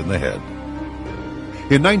shot in the head.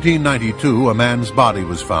 In 1992, a man's body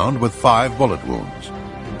was found with 5 bullet wounds,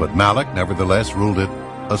 but Malek nevertheless ruled it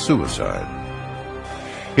a suicide.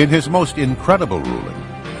 In his most incredible ruling,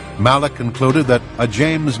 Malek concluded that a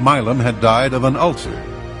James Milam had died of an ulcer.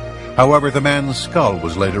 However, the man's skull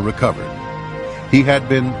was later recovered. He had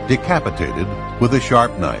been decapitated with a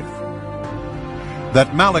sharp knife.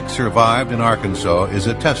 That Malek survived in Arkansas is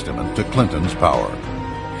a testament to Clinton's power.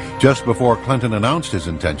 Just before Clinton announced his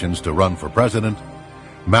intentions to run for president,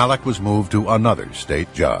 Malek was moved to another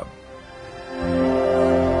state job.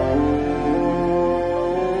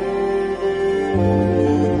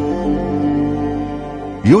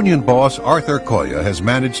 Union boss Arthur Coia has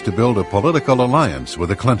managed to build a political alliance with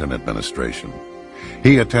the Clinton administration.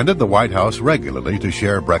 He attended the White House regularly to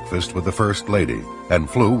share breakfast with the First Lady and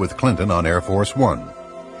flew with Clinton on Air Force One.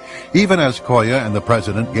 Even as Coia and the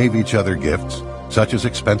president gave each other gifts, such as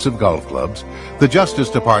expensive golf clubs, the Justice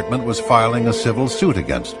Department was filing a civil suit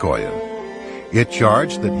against Coia. It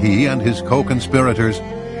charged that he and his co-conspirators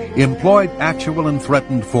employed actual and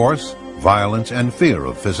threatened force, violence, and fear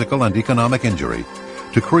of physical and economic injury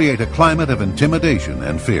to create a climate of intimidation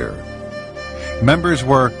and fear. Members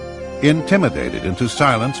were intimidated into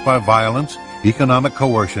silence by violence, economic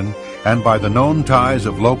coercion, and by the known ties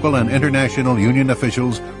of local and international union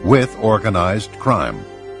officials with organized crime.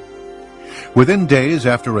 Within days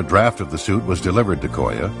after a draft of the suit was delivered to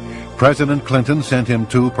Coia, President Clinton sent him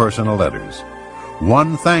 2 personal letters.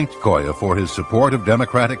 One thanked Coia for his support of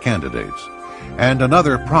Democratic candidates, and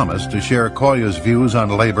another promised to share Coia's views on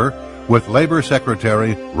labor with Labor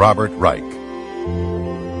Secretary Robert Reich.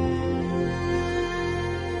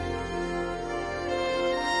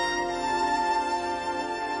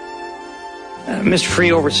 Mr.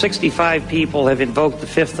 Free, over 65 people have invoked the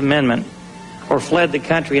Fifth Amendment or fled the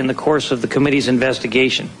country in the course of the committee's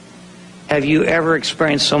investigation. Have you ever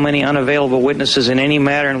experienced so many unavailable witnesses in any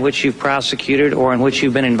matter in which you've prosecuted or in which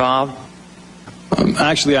you've been involved?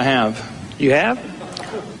 Actually, I have. You have?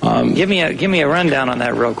 Give me a rundown on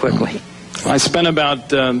that real quickly. I spent about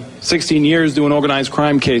 16 years doing organized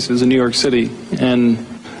crime cases in New York City, and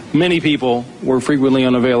many people were frequently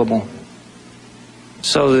unavailable.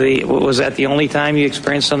 So was that the only time you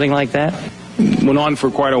experienced something like that? Went on for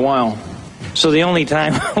quite a while. So the only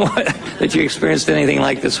time that you experienced anything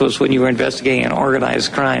like this was when you were investigating an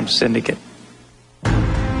organized crime syndicate?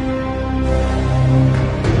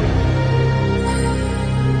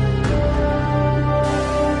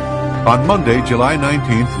 On Monday, July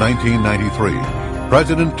 19, 1993,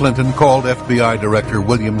 President Clinton called FBI Director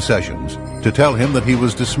William Sessions to tell him that he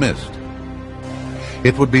was dismissed.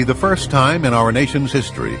 It would be the first time in our nation's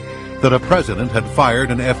history that a president had fired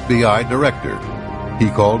an FBI director. He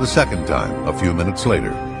called a second time a few minutes later.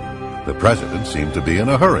 The president seemed to be in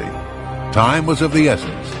a hurry. Time was of the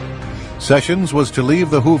essence. Sessions was to leave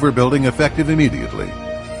the Hoover building effective immediately.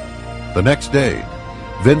 The next day,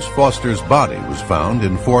 Vince Foster's body was found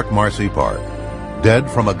in Fort Marcy Park, dead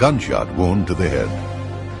from a gunshot wound to the head.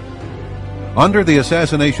 Under the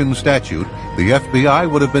assassination statute, the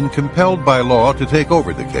FBI would have been compelled by law to take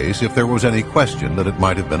over the case if there was any question that it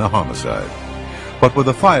might have been a homicide. But with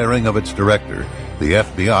the firing of its director, the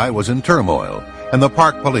FBI was in turmoil, and the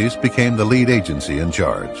Park Police became the lead agency in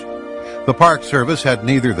charge. The Park Service had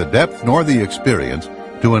neither the depth nor the experience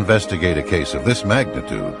to investigate a case of this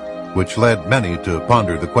magnitude, which led many to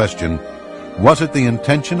ponder the question, was it the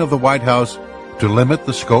intention of the White House to limit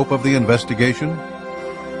the scope of the investigation?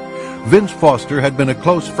 Vince Foster had been a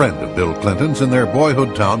close friend of Bill Clinton's in their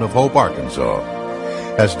boyhood town of Hope, Arkansas.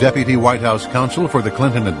 As Deputy White House Counsel for the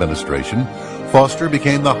Clinton administration, Foster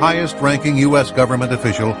became the highest-ranking U.S. government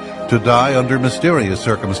official to die under mysterious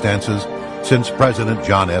circumstances since President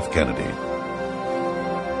John F. Kennedy.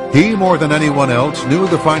 He, more than anyone else, knew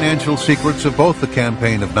the financial secrets of both the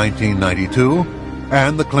campaign of 1992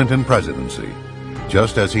 and the Clinton presidency,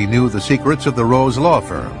 just as he knew the secrets of the Rose Law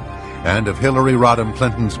Firm and of Hillary Rodham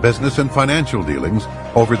Clinton's business and financial dealings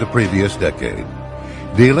over the previous decade,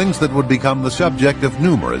 dealings that would become the subject of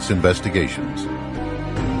numerous investigations.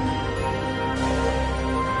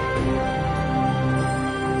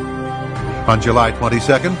 On July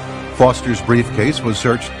 22nd, Foster's briefcase was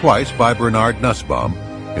searched twice by Bernard Nussbaum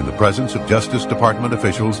in the presence of Justice Department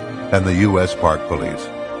officials and the U.S. Park Police.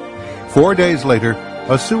 4 days later,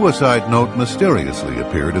 a suicide note mysteriously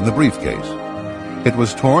appeared in the briefcase. It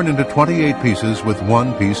was torn into 28 pieces with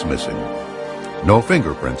one piece missing. No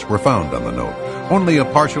fingerprints were found on the note, only a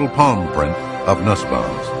partial palm print of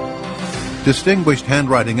Nussbaum's. Distinguished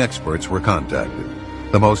handwriting experts were contacted,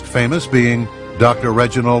 the most famous being Dr.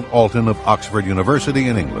 Reginald Alton of Oxford University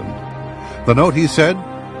in England. The note, he said,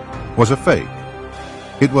 was a fake.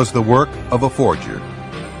 It was the work of a forger.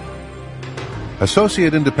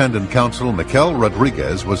 Associate Independent Counsel Mikel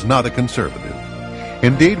Rodriguez was not a conservative.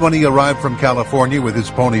 Indeed, when he arrived from California with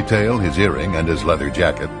his ponytail, his earring, and his leather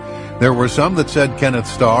jacket, there were some that said Kenneth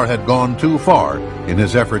Starr had gone too far in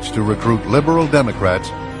his efforts to recruit liberal Democrats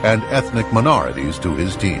and ethnic minorities to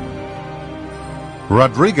his team.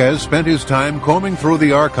 Rodriguez spent his time combing through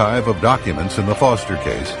the archive of documents in the Foster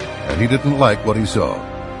case, and he didn't like what he saw.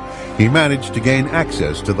 He managed to gain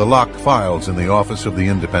access to the locked files in the office of the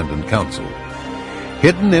Independent Counsel.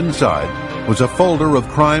 Hidden inside was a folder of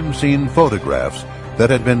crime scene photographs that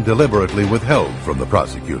had been deliberately withheld from the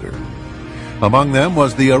prosecutor. Among them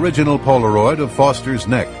was the original Polaroid of Foster's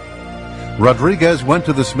neck. Rodriguez went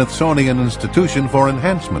to the Smithsonian Institution for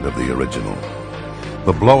enhancement of the original.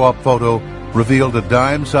 The blow-up photo revealed a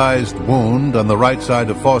dime-sized wound on the right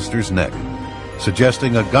side of Foster's neck,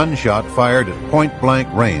 suggesting a gunshot fired at point-blank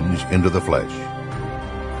range into the flesh.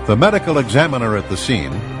 The medical examiner at the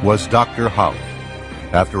scene was Dr. Hout.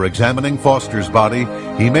 After examining Foster's body,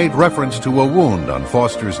 he made reference to a wound on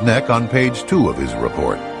Foster's neck on page 2 of his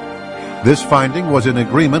report. This finding was in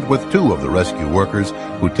agreement with 2 of the rescue workers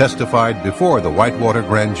who testified before the Whitewater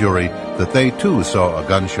grand jury that they too saw a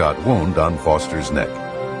gunshot wound on Foster's neck.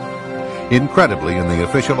 Incredibly, in the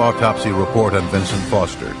official autopsy report on Vincent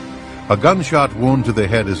Foster, a gunshot wound to the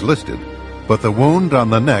head is listed, but the wound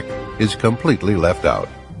on the neck is completely left out.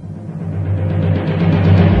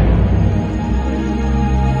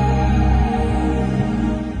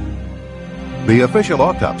 The official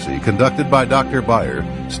autopsy conducted by Dr. Beyer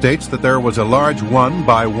states that there was a large 1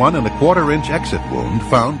 by 1 1/4 inch exit wound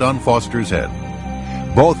found on Foster's head.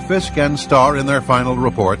 Both Fisk and Starr in their final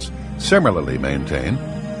reports similarly maintain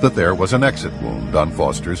that there was an exit wound on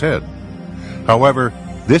Foster's head. However,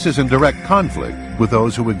 this is in direct conflict with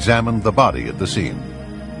those who examined the body at the scene.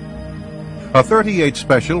 A .38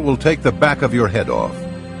 special will take the back of your head off,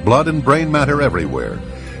 blood and brain matter everywhere,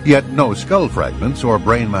 yet no skull fragments or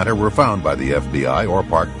brain matter were found by the FBI or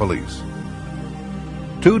Park Police.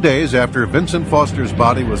 2 days after Vincent Foster's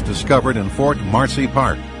body was discovered in Fort Marcy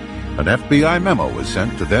Park, an FBI memo was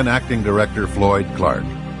sent to then-acting Director Floyd Clark.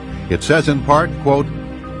 It says in part, quote,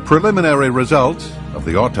 "Preliminary results of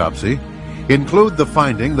the autopsy include the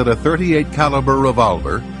finding that a .38 caliber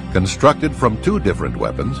revolver, constructed from 2 different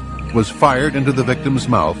weapons, was fired into the victim's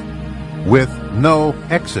mouth with no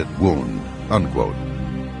exit wound," unquote.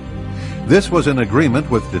 This was in agreement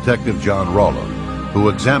with Detective John Rolla, who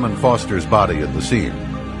examined Foster's body at the scene.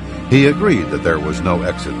 He agreed that there was no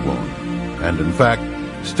exit wound, and in fact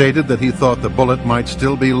stated that he thought the bullet might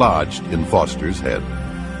still be lodged in Foster's head.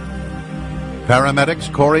 Paramedics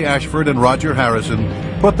Corey Ashford and Roger Harrison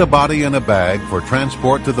put the body in a bag for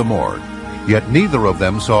transport to the morgue, yet neither of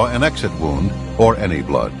them saw an exit wound or any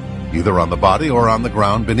blood, either on the body or on the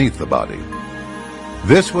ground beneath the body.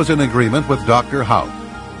 This was in agreement with Dr. Hout,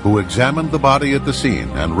 who examined the body at the scene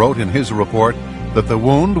and wrote in his report that the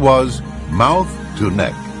wound was mouth to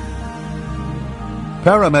neck.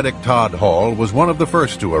 Paramedic Todd Hall was one of the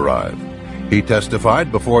first to arrive. He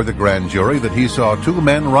testified before the grand jury that he saw 2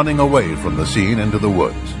 men running away from the scene into the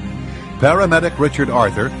woods. Paramedic Richard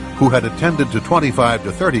Arthur, who had attended to 25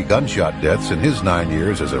 to 30 gunshot deaths in his 9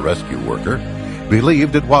 years as a rescue worker,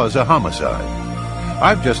 believed it was a homicide.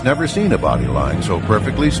 "I've just never seen a body lying so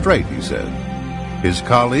perfectly straight," he said. His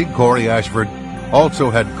colleague, Corey Ashford,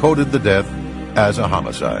 also had coded the death as a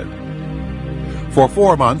homicide. For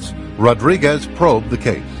 4 months, Rodriguez probed the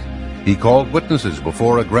case. He called witnesses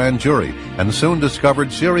before a grand jury and soon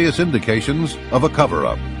discovered serious indications of a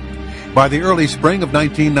cover-up. By the early spring of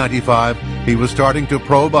 1995, he was starting to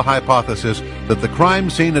probe a hypothesis that the crime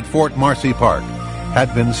scene at Fort Marcy Park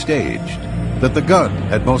had been staged, that the gun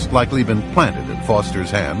had most likely been planted in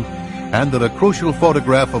Foster's hand, and that a crucial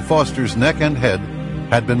photograph of Foster's neck and head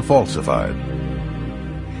had been falsified.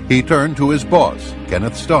 He turned to his boss,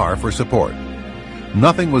 Kenneth Starr, for support.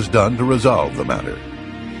 Nothing was done to resolve the matter.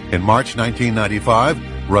 In March 1995,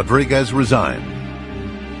 Rodriguez resigned.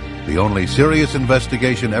 The only serious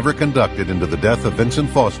investigation ever conducted into the death of Vincent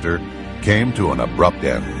Foster came to an abrupt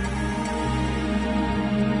end.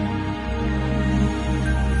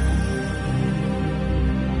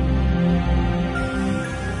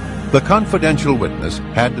 The confidential witness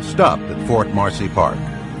had stopped at Fort Marcy Park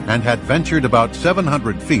and had ventured about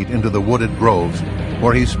 700 feet into the wooded groves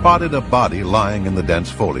where he spotted a body lying in the dense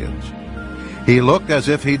foliage. He looked as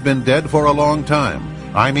if he'd been dead for a long time.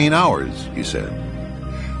 "I mean hours," he said.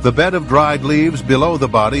 The bed of dried leaves below the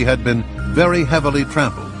body had been very heavily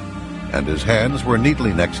trampled, and his hands were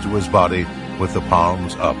neatly next to his body with the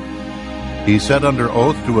palms up. He said under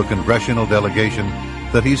oath to a congressional delegation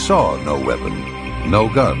that he saw no weapon, no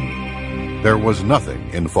gun. There was nothing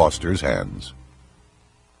in Foster's hands.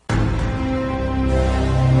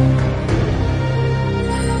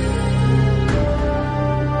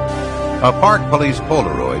 A Park Police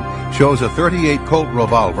Polaroid shows a .38 Colt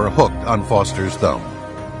revolver hooked on Foster's thumb.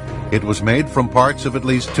 It was made from parts of at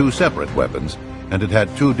least 2 separate weapons, and it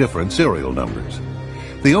had 2 different serial numbers.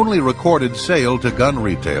 The only recorded sale to gun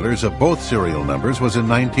retailers of both serial numbers was in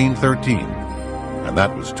 1913, and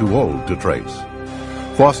that was too old to trace.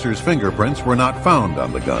 Foster's fingerprints were not found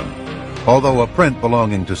on the gun, although a print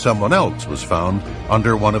belonging to someone else was found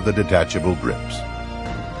under one of the detachable grips.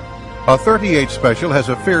 A .38 special has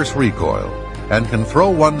a fierce recoil, and can throw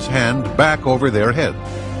one's hand back over their head.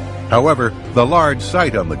 However, the large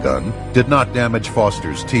sight on the gun did not damage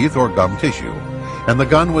Foster's teeth or gum tissue, and the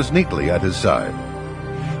gun was neatly at his side.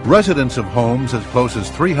 Residents of homes as close as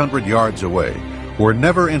 300 yards away were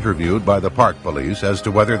never interviewed by the park police as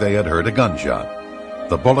to whether they had heard a gunshot.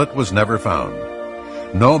 The bullet was never found.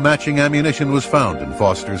 No matching ammunition was found in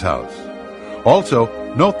Foster's house.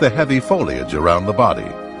 Also, note the heavy foliage around the body,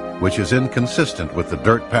 which is inconsistent with the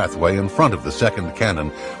dirt pathway in front of the second cannon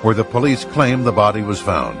where the police claim the body was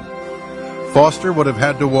found. Foster would have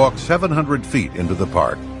had to walk 700 feet into the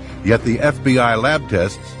park, yet the FBI lab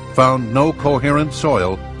tests found no coherent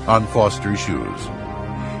soil on Foster's shoes.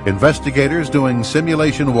 Investigators doing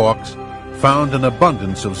simulation walks found an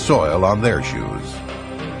abundance of soil on their shoes.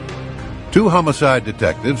 Two homicide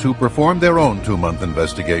detectives who performed their own 2-month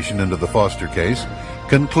investigation into the Foster case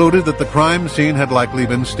concluded that the crime scene had likely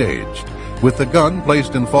been staged, with the gun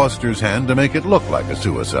placed in Foster's hand to make it look like a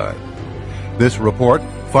suicide. This report,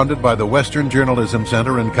 funded by the Western Journalism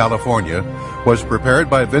Center in California, was prepared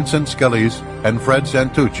by Vincent Scalise and Fred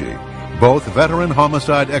Santucci, both veteran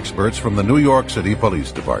homicide experts from the New York City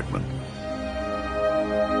Police Department.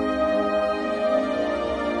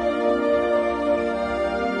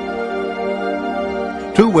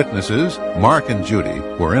 Two witnesses, Mark and Judy,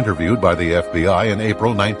 were interviewed by the FBI in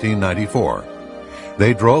April 1994.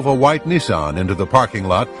 They drove a white Nissan into the parking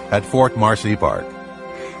lot at Fort Marcy Park.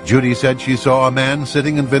 Judy said she saw a man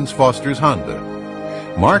sitting in Vince Foster's Honda.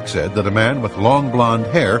 Mark said that a man with long blonde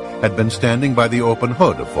hair had been standing by the open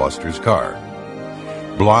hood of Foster's car.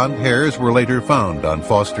 Blonde hairs were later found on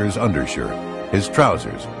Foster's undershirt, his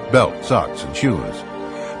trousers, belt, socks, and shoes.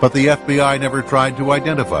 But the FBI never tried to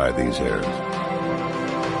identify these hairs.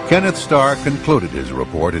 Kenneth Starr concluded his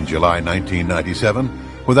report in July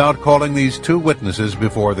 1997 without calling these two witnesses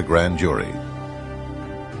before the grand jury.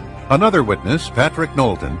 Another witness, Patrick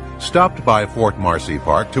Knowlton, stopped by Fort Marcy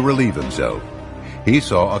Park to relieve himself. He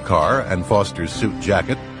saw a car and Foster's suit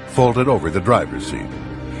jacket folded over the driver's seat.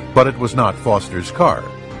 But it was not Foster's car.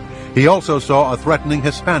 He also saw a threatening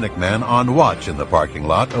Hispanic man on watch in the parking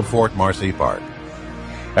lot of Fort Marcy Park.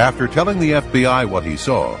 After telling the FBI what he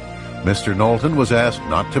saw, Mr. Knowlton was asked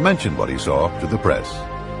not to mention what he saw to the press.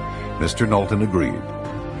 Mr. Knowlton agreed.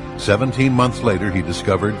 17 months later, he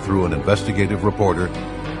discovered through an investigative reporter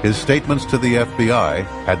his statements to the FBI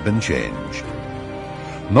had been changed.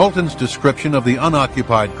 Knowlton's description of the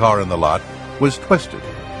unoccupied car in the lot was twisted,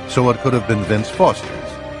 so it could have been Vince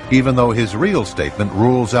Foster's, even though his real statement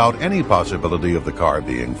rules out any possibility of the car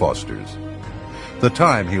being Foster's. The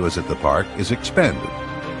time he was at the park is expanded.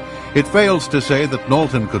 It fails to say that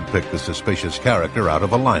Knowlton could pick the suspicious character out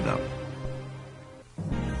of a lineup.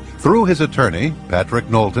 Through his attorney, Patrick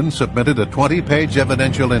Knowlton submitted a 20-page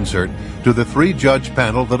evidential insert to the 3-judge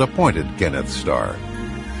panel that appointed Kenneth Starr.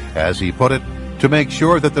 As he put it, to make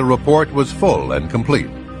sure that the report was full and complete.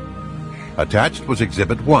 Attached was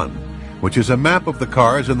Exhibit 1, which is a map of the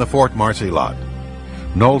cars in the Fort Marcy lot.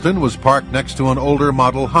 Knowlton was parked next to an older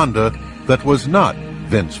model Honda that was not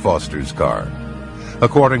Vince Foster's car.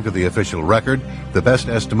 According to the official record, the best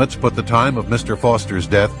estimates put the time of Mr. Foster's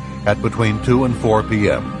death at between 2 and 4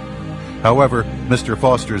 p.m. However, Mr.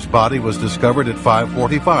 Foster's body was discovered at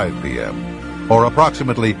 5:45 p.m., or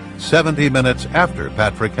approximately 70 minutes after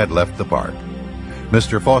Patrick had left the park.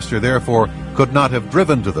 Mr. Foster, therefore, could not have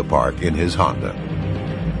driven to the park in his Honda.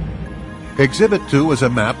 Exhibit 2 is a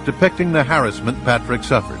map depicting the harassment Patrick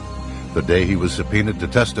suffered. The day he was subpoenaed to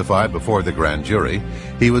testify before the grand jury,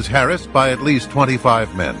 he was harassed by at least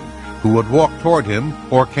 25 men who would walk toward him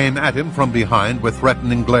or came at him from behind with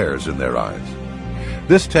threatening glares in their eyes.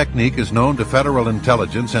 This technique is known to federal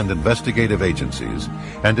intelligence and investigative agencies,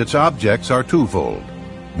 and its objects are twofold.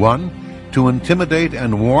 1, to intimidate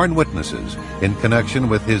and warn witnesses in connection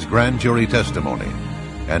with his grand jury testimony,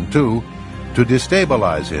 and 2, to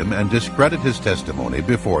destabilize him and discredit his testimony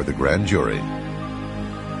before the grand jury.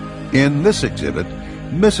 In this exhibit,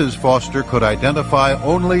 Mrs. Foster could identify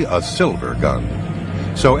only a silver gun.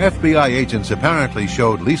 So FBI agents apparently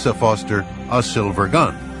showed Lisa Foster a silver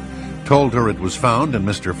gun, told her it was found in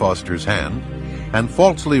Mr. Foster's hand, and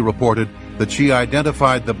falsely reported that she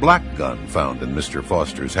identified the black gun found in Mr.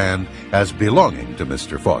 Foster's hand as belonging to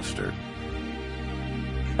Mr. Foster.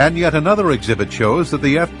 And yet another exhibit shows that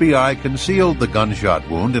the FBI concealed the gunshot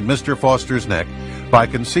wound in Mr. Foster's neck by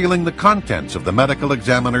concealing the contents of the medical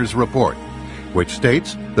examiner's report, which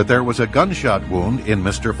states that there was a gunshot wound in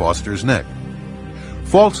Mr. Foster's neck,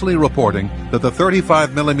 falsely reporting that the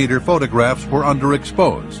 35mm photographs were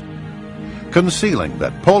underexposed, concealing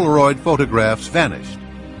that Polaroid photographs vanished,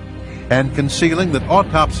 and concealing that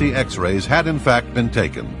autopsy x-rays had in fact been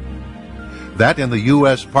taken. that in the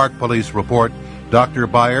U.S. Park Police report, Dr.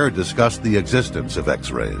 Beyer discussed the existence of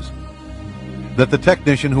X-rays. That the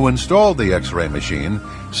technician who installed the X-ray machine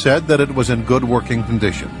said that it was in good working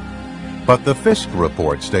condition. But the Fisk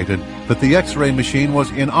report stated that the X-ray machine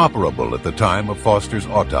was inoperable at the time of Foster's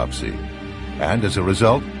autopsy, and as a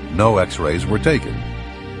result, no X-rays were taken.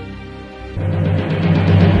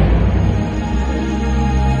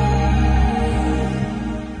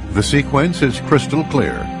 The sequence is crystal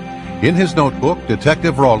clear. In his notebook,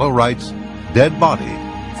 Detective Rollo writes, "Dead body,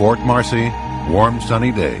 Fort Marcy, warm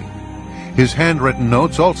sunny day." His handwritten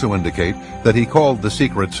notes also indicate that he called the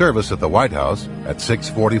Secret Service at the White House at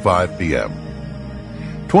 6:45 p.m.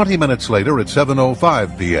 20 minutes later at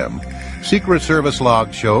 7:05 p.m., Secret Service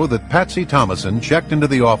logs show that Patsy Thomason checked into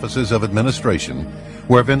the offices of administration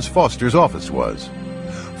where Vince Foster's office was.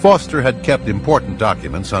 Foster had kept important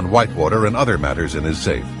documents on Whitewater and other matters in his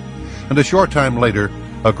safe, and a short time later,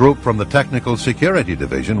 a group from the Technical Security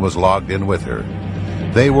Division was logged in with her.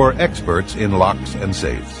 They were experts in locks and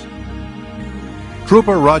safes.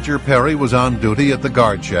 Trooper Roger Perry was on duty at the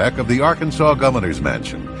guard shack of the Arkansas Governor's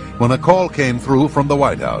Mansion when a call came through from the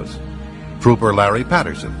White House. Trooper Larry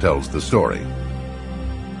Patterson tells the story.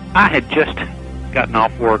 I had just gotten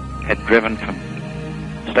off work, had driven from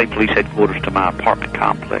State Police Headquarters to my apartment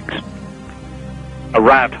complex.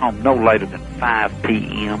 Arrived home no later than 5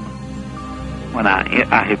 p.m. When I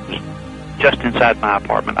was just inside my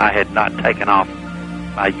apartment. I had not taken off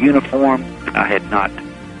my uniform. I had not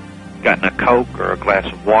gotten a Coke or a glass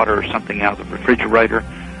of water or something out of the refrigerator.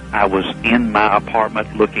 I was in my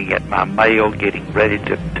apartment looking at my mail, getting ready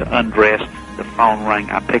to undress. The phone rang.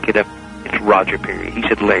 I pick it up. It's Roger Perry. He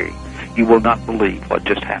said, "Larry, you will not believe what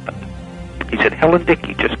just happened." He said, "Helen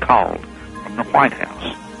Dickey just called from the White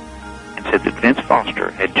House and said that Vince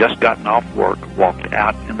Foster had just gotten off work, walked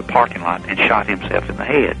out in the parking lot, and shot himself in the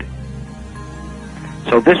head."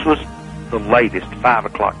 So this was the latest, 5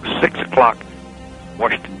 o'clock, 6 o'clock,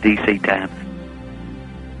 Washington, D.C. time.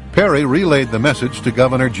 Perry relayed the message to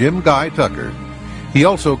Governor Jim Guy Tucker. He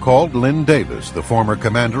also called Lynn Davis, the former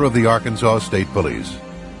commander of the Arkansas State Police.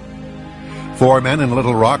 4 men in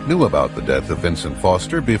Little Rock knew about the death of Vincent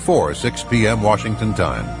Foster before 6 p.m. Washington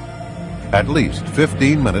time, at least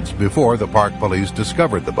 15 minutes before the Park Police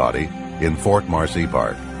discovered the body in Fort Marcy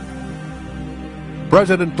Park.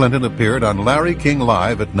 President Clinton appeared on Larry King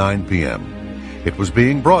Live at 9 p.m. It was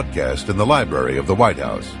being broadcast in the library of the White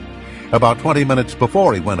House. About 20 minutes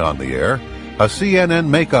before he went on the air, a CNN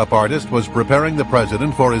makeup artist was preparing the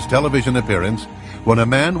president for his television appearance when a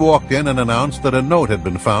man walked in and announced that a note had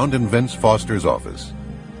been found in Vince Foster's office.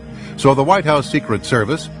 So the White House Secret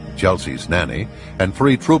Service, Chelsea's nanny, and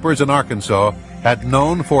 3 troopers in Arkansas had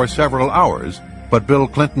known for several hours, but Bill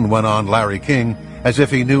Clinton went on Larry King as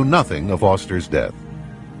if he knew nothing of Foster's death.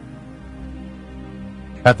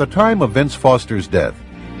 At the time of Vince Foster's death,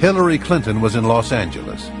 Hillary Clinton was in Los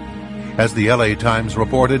Angeles. As the LA Times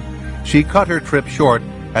reported, she cut her trip short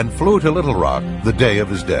and flew to Little Rock the day of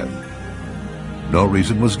his death. No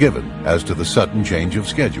reason was given as to the sudden change of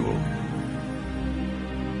schedule.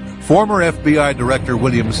 Former FBI Director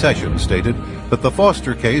William Sessions stated that the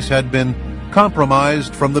Foster case had been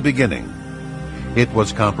compromised from the beginning. It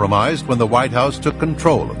was compromised when the White House took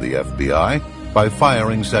control of the FBI by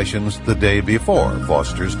firing Sessions the day before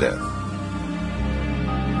Foster's death.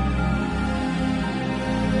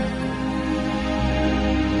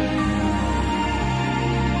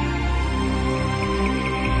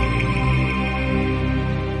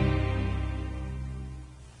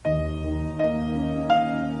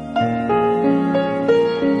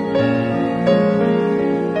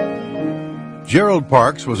 Gerald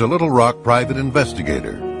Parks was a Little Rock private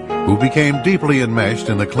investigator who became deeply enmeshed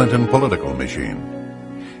in the Clinton political machine.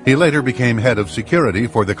 He later became head of security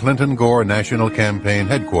for the Clinton-Gore National Campaign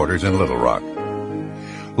headquarters in Little Rock.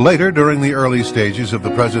 Later, during the early stages of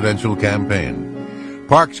the presidential campaign,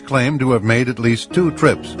 Parks claimed to have made at least 2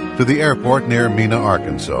 trips to the airport near Mena,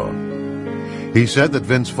 Arkansas. He said that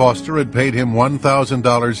Vince Foster had paid him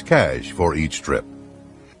 $1,000 cash for each trip.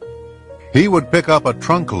 He would pick up a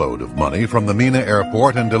trunk load of money from the Mena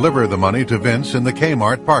airport and deliver the money to Vince in the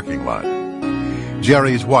Kmart parking lot.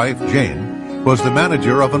 Jerry's wife, Jane, was the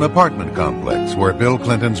manager of an apartment complex where Bill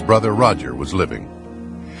Clinton's brother Roger was living.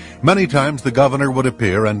 Many times the governor would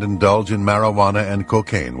appear and indulge in marijuana and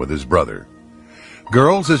cocaine with his brother.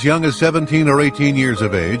 Girls as young as 17 or 18 years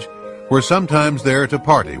of age were sometimes there to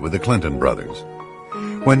party with the Clinton brothers.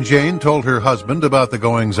 When Jane told her husband about the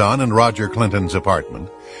goings-on in Roger Clinton's apartment,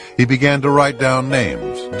 he began to write down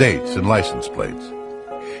names, dates, and license plates.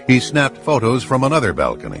 He snapped photos from another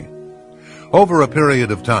balcony. Over a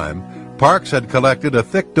period of time, Parks had collected a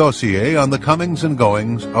thick dossier on the comings and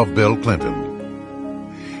goings of Bill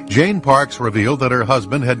Clinton. Jane Parks revealed that her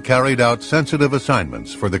husband had carried out sensitive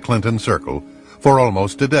assignments for the Clinton Circle for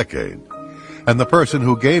almost a decade, and the person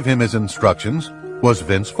who gave him his instructions was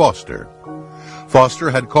Vince Foster.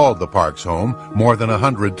 Foster had called the Parks home more than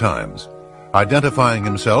 100 times, identifying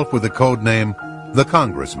himself with the code name The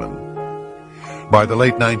Congressman. By the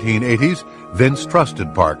late 1980s, Vince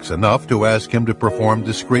trusted Parks enough to ask him to perform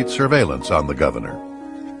discreet surveillance on the governor.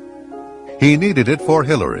 He needed it for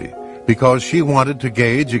Hillary, because she wanted to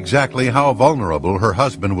gauge exactly how vulnerable her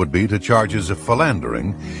husband would be to charges of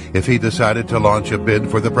philandering if he decided to launch a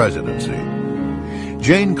bid for the presidency.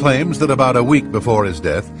 Jane claims that about a week before his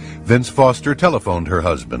death, Vince Foster telephoned her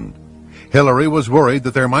husband. Hillary was worried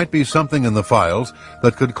that there might be something in the files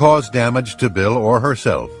that could cause damage to Bill or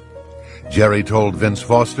herself. Jerry told Vince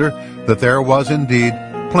Foster that there was indeed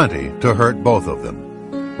plenty to hurt both of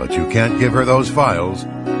them. But you can't give her those files.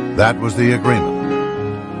 That was the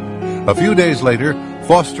agreement. A few days later,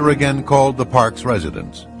 Foster again called the Parks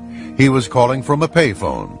residence. He was calling from a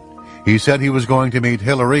payphone. He said he was going to meet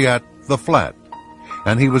Hillary at the flat,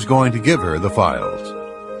 and he was going to give her the files.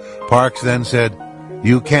 Parks then said,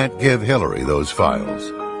 "You can't give Hillary those files.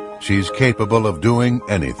 She's capable of doing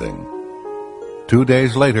anything." 2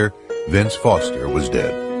 days later, Vince Foster was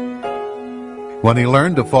dead. When he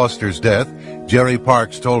learned of Foster's death, Jerry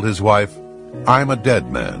Parks told his wife, "I'm a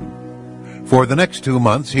dead man." For the next 2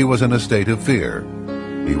 months, he was in a state of fear.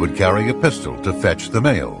 He would carry a pistol to fetch the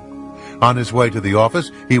mail. On his way to the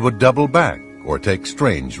office, he would double back or take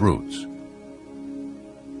strange routes.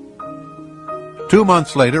 2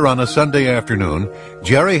 months later, on a Sunday afternoon,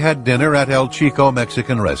 Jerry had dinner at El Chico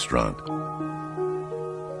Mexican restaurant.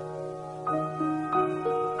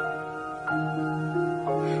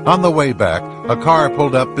 On the way back, a car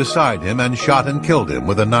pulled up beside him and shot and killed him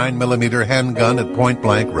with a 9mm handgun at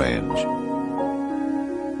point-blank range.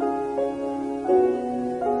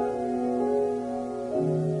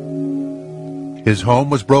 His home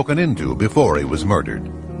was broken into before he was murdered.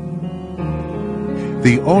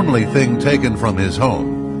 The only thing taken from his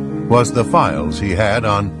home was the files he had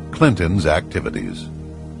on Clinton's activities.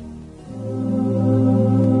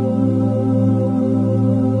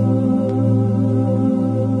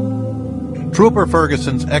 Trooper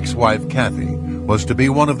Ferguson's ex-wife, Kathy, was to be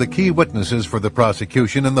one of the key witnesses for the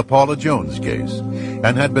prosecution in the Paula Jones case,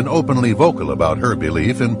 and had been openly vocal about her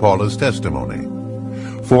belief in Paula's testimony.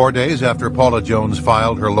 4 days after Paula Jones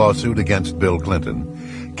filed her lawsuit against Bill Clinton,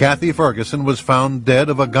 Kathy Ferguson was found dead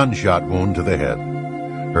of a gunshot wound to the head.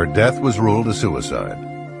 Her death was ruled a suicide.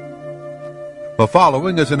 The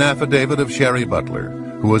following is an affidavit of Sherry Butler,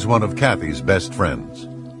 who was one of Kathy's best friends.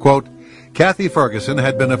 Quote, "Kathy Ferguson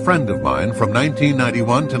had been a friend of mine from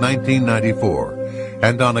 1991 to 1994,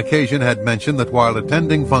 and on occasion had mentioned that while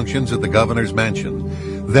attending functions at the governor's mansion,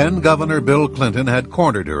 then Governor Bill Clinton had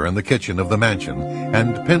cornered her in the kitchen of the mansion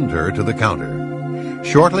and pinned her to the counter.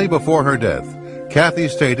 Shortly before her death, Kathy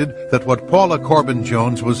stated that what Paula Corbin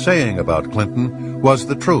Jones was saying about Clinton was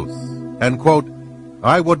the truth, and, quote,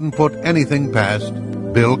 "I wouldn't put anything past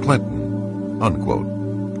Bill Clinton," unquote.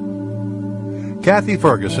 Kathy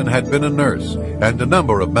Ferguson had been a nurse, and a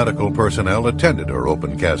number of medical personnel attended her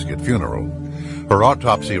open casket funeral. Her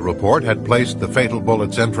autopsy report had placed the fatal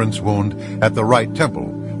bullet's entrance wound at the right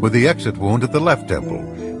temple, with the exit wound at the left temple,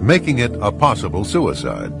 making it a possible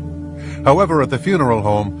suicide. However, at the funeral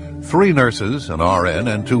home, 3 nurses, an RN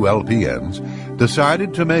and 2 LPNs,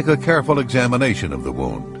 decided to make a careful examination of the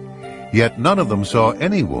wound. Yet none of them saw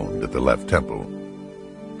any wound at the left temple.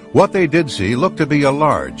 What they did see looked to be a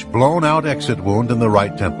large, blown-out exit wound in the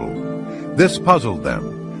right temple. This puzzled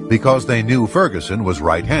them, because they knew Ferguson was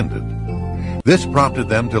right-handed. This prompted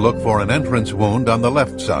them to look for an entrance wound on the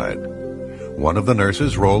left side. One of the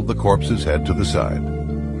nurses rolled the corpse's head to the side.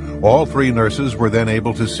 All 3 nurses were then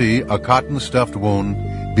able to see a cotton-stuffed wound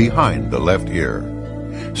behind the left ear.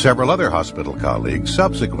 Several other hospital colleagues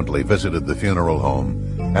subsequently visited the funeral home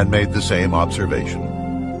and made the same observation.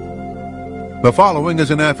 The following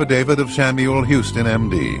is an affidavit of Samuel Houston,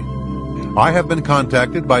 M.D. "I have been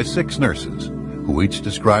contacted by 6 nurses, who each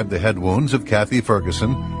described the head wounds of Kathy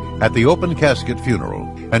Ferguson at the open casket funeral,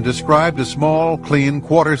 and described a small, clean,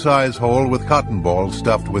 quarter-size hole with cotton balls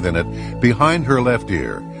stuffed within it behind her left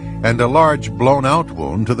ear, and a large blown-out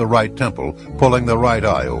wound to the right temple, pulling the right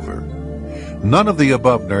eye over. None of the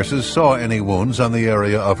above nurses saw any wounds on the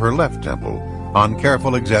area of her left temple on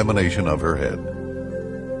careful examination of her head."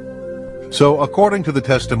 So, according to the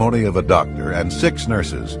testimony of a doctor and 6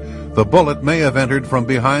 nurses, the bullet may have entered from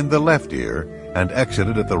behind the left ear and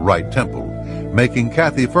exited at the right temple, making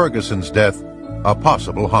Kathy Ferguson's death a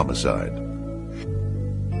possible homicide.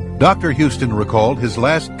 Dr. Houston recalled his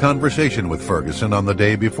last conversation with Ferguson on the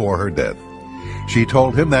day before her death. She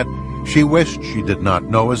told him that she wished she did not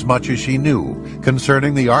know as much as she knew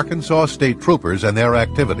concerning the Arkansas State Troopers and their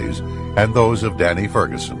activities, and those of Danny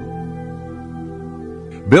Ferguson.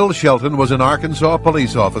 Bill Shelton was an Arkansas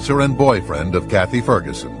police officer and boyfriend of Kathy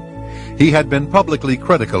Ferguson. He had been publicly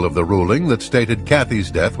critical of the ruling that stated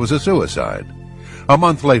Kathy's death was a suicide. A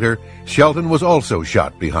month later, Shelton was also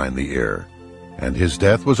shot behind the ear, and his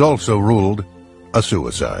death was also ruled a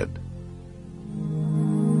suicide.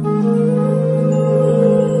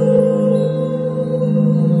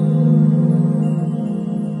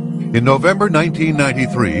 In November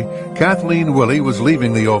 1993, Kathleen Willey was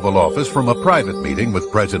leaving the Oval Office from a private meeting with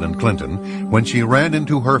President Clinton when she ran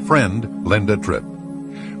into her friend, Linda Tripp.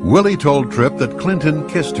 Willey told Tripp that Clinton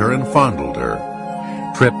kissed her and fondled her.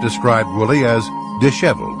 Tripp described Willey as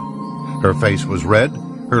disheveled. Her face was red,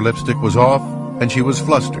 her lipstick was off, and she was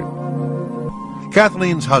flustered.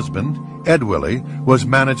 Kathleen's husband, Ed Willey, was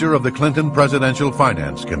manager of the Clinton Presidential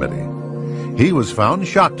Finance Committee. He was found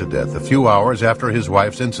shot to death a few hours after his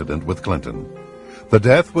wife's incident with Clinton. The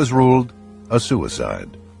death was ruled a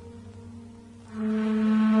suicide.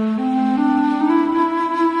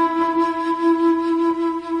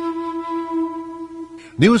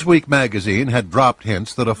 Newsweek magazine had dropped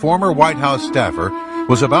hints that a former White House staffer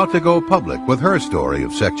was about to go public with her story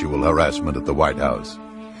of sexual harassment at the White House.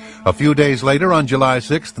 A few days later, on July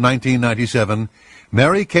 6, 1997,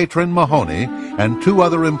 Mary Catron Mahoney and two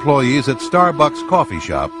other employees at Starbucks coffee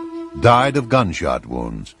shop died of gunshot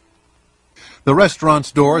wounds. The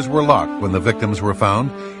restaurant's doors were locked when the victims were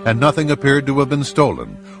found, and nothing appeared to have been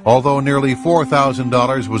stolen, although nearly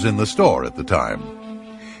 $4,000 was in the store at the time.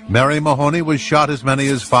 Mary Mahoney was shot as many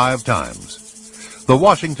as 5 times. The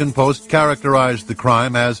Washington Post characterized the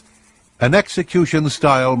crime as an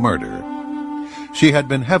execution-style murder. She had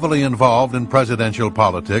been heavily involved in presidential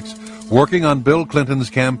politics, working on Bill Clinton's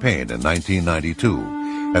campaign in 1992,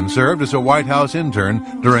 and served as a White House intern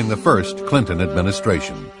during the first Clinton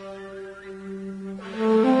administration.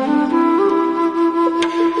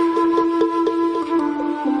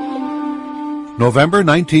 November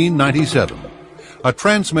 1997. A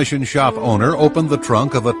transmission shop owner opened the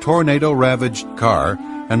trunk of a tornado-ravaged car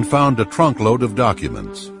and found a trunkload of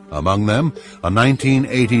documents. Among them, a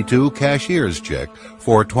 1982 cashier's check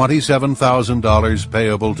for $27,000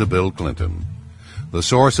 payable to Bill Clinton. The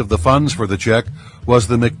source of the funds for the check was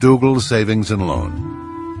the McDougal Savings and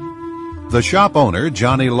Loan. The shop owner,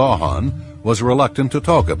 Johnny Lawhon, was reluctant to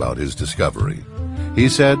talk about his discovery. He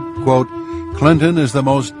said, quote, "Clinton is the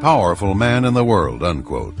most powerful man in the world,"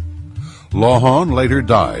 unquote. Lawhon later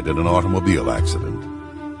died in an automobile accident.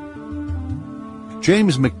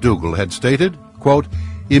 James McDougal had stated, quote,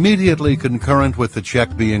 "Immediately concurrent with the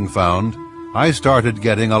check being found, I started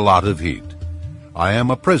getting a lot of heat. I am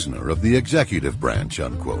a prisoner of the executive branch,"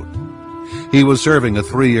 unquote. He was serving a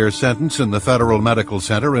 3-year sentence in the Federal Medical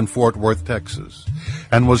Center in Fort Worth, Texas,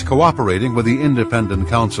 and was cooperating with the independent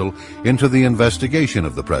counsel into the investigation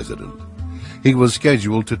of the president. He was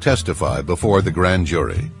scheduled to testify before the grand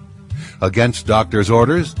jury. Against doctor's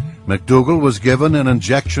orders, McDougal was given an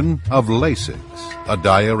injection of Lasix, a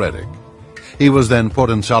diuretic. He was then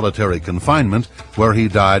put in solitary confinement, where he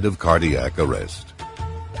died of cardiac arrest.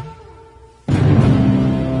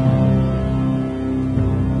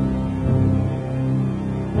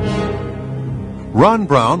 Ron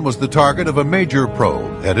Brown was the target of a major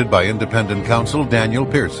probe headed by independent counsel Daniel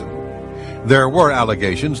Pearson. There were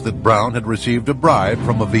allegations that Brown had received a bribe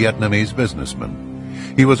from a Vietnamese businessman.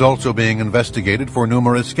 He was also being investigated for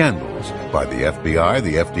numerous scandals by the FBI,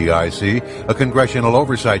 the FDIC, a Congressional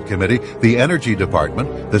Oversight Committee, the Energy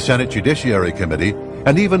Department, the Senate Judiciary Committee,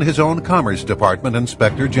 and even his own Commerce Department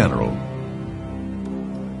Inspector General.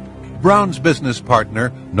 Brown's business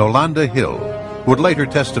partner, Nolanda Hill, would later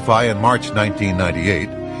testify in March 1998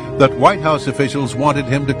 that White House officials wanted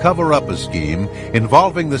him to cover up a scheme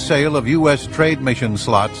involving the sale of U.S. trade mission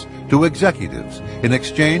slots to executives in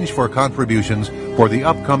exchange for contributions for the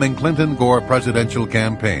upcoming Clinton-Gore presidential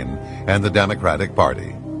campaign and the Democratic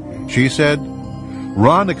Party. She said,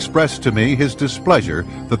 "Ron expressed to me his displeasure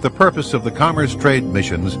that the purpose of the commerce trade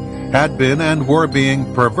missions had been and were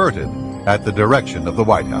being perverted at the direction of the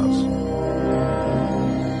White House."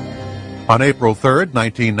 On April 3,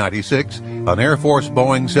 1996, an Air Force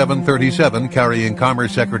Boeing 737 carrying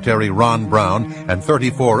Commerce Secretary Ron Brown and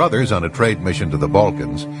 34 others on a trade mission to the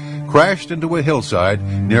Balkans crashed into a hillside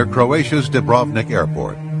near Croatia's Dubrovnik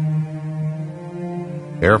Airport.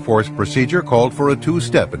 Air Force procedure called for a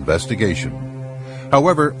 2-step investigation.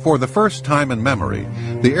 However, for the first time in memory,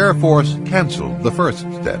 the Air Force canceled the first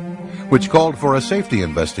step, which called for a safety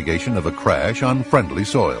investigation of a crash on friendly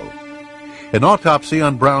soil. An autopsy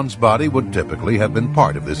on Brown's body would typically have been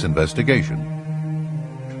part of this investigation.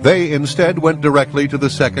 They instead went directly to the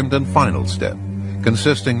second and final step,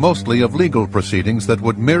 consisting mostly of legal proceedings that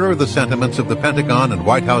would mirror the sentiments of the Pentagon and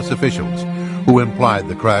White House officials, who implied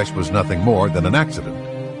the crash was nothing more than an accident.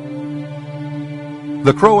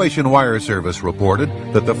 The Croatian wire service reported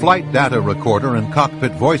that the flight data recorder and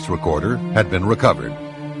cockpit voice recorder had been recovered.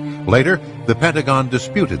 Later, the Pentagon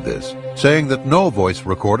disputed this, saying that no voice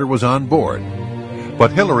recorder was on board.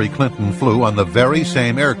 But Hillary Clinton flew on the very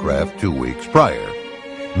same aircraft 2 weeks prior,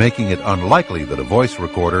 making it unlikely that a voice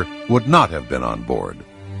recorder would not have been on board.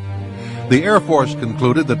 The Air Force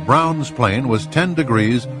concluded that Brown's plane was 10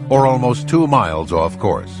 degrees or almost 2 miles off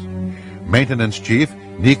course. Maintenance Chief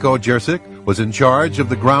Nico Jersic was in charge of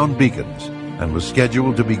the ground beacons and was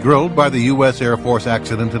scheduled to be grilled by the U.S. Air Force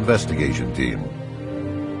Accident Investigation Team.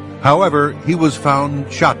 However, he was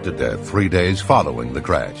found shot to death 3 days following the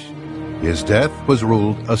crash. His death was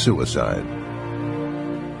ruled a suicide.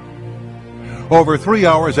 Over 3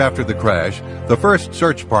 hours after the crash, the first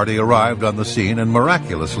search party arrived on the scene and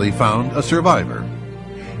miraculously found a survivor.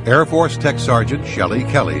 Air Force Tech Sergeant Shelley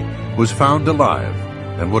Kelly was found alive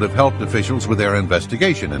and would have helped officials with their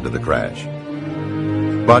investigation into the crash.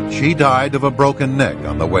 But she died of a broken neck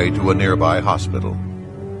on the way to a nearby hospital.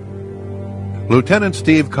 Lieutenant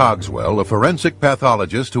Steve Cogswell, a forensic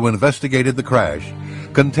pathologist who investigated the crash,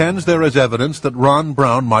 contends there is evidence that Ron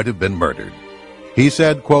Brown might have been murdered. He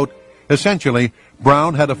said, quote, "Essentially,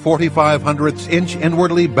 Brown had a 45/100-inch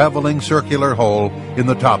inwardly beveling circular hole in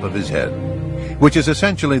the top of his head, which is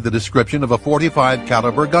essentially the description of a .45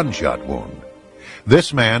 caliber gunshot wound.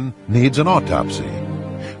 This man needs an autopsy.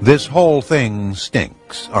 This whole thing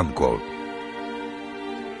stinks," unquote.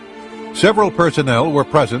 Several personnel were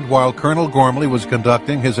present while Colonel Gormley was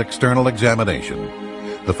conducting his external examination.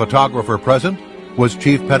 The photographer present was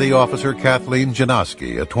Chief Petty Officer Kathleen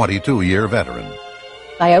Janoski, a 22-year veteran.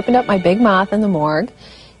 I opened up my big mouth in the morgue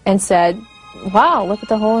and said, "Wow, look at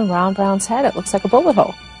the hole in Ron Brown's head. It looks like a bullet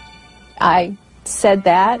hole." I said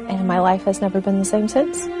that, and my life has never been the same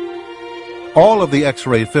since. All of the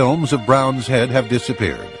X-ray films of Brown's head have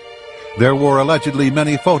disappeared. There were allegedly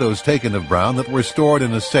many photos taken of Brown that were stored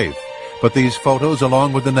in a safe, but these photos,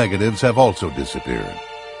 along with the negatives, have also disappeared.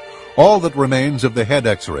 All that remains of the head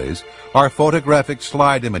X-rays are photographic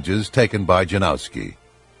slide images taken by Janowski.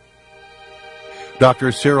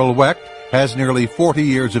 Dr. Cyril Wecht has nearly 40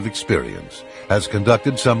 years of experience, has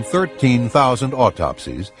conducted some 13,000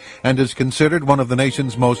 autopsies, and is considered one of the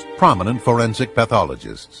nation's most prominent forensic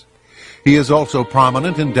pathologists. He is also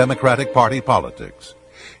prominent in Democratic Party politics.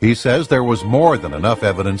 He says there was more than enough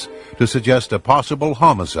evidence to suggest a possible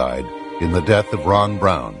homicide in the death of Ron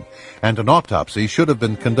Brown, and an autopsy should have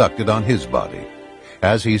been conducted on his body.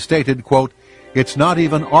 As he stated, quote, "It's not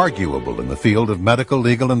even arguable in the field of medical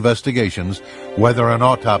legal investigations whether an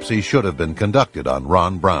autopsy should have been conducted on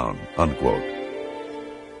Ron Brown," unquote.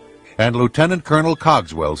 And Lieutenant Colonel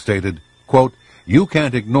Cogswell stated, quote, "You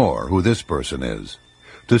can't ignore who this person is.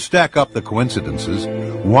 To stack up the coincidences,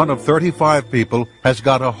 one of 35 people has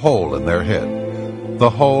got a hole in their head.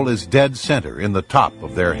 The hole is dead center in the top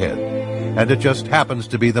of their head, and it just happens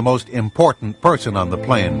to be the most important person on the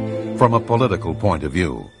plane from a political point of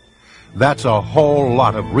view. That's a whole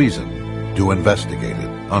lot of reason to investigate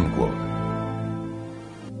it," unquote.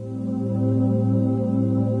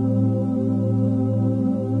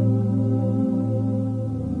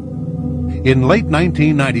 In late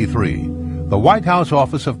 1993, the White House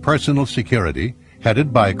Office of Personal Security,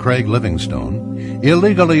 headed by Craig Livingstone,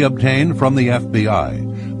 illegally obtained from the FBI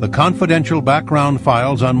the confidential background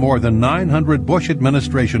files on more than 900 Bush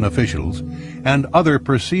administration officials and other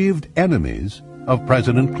perceived enemies of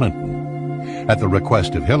President Clinton. At the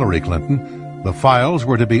request of Hillary Clinton, the files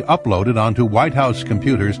were to be uploaded onto White House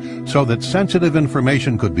computers so that sensitive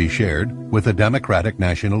information could be shared with the Democratic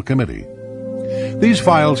National Committee. These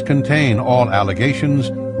files contain all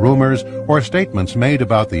allegations, rumors, or statements made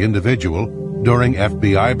about the individual during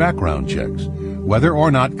FBI background checks, whether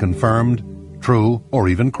or not confirmed, true, or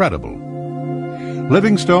even credible.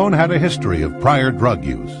 Livingstone had a history of prior drug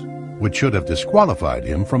use, which should have disqualified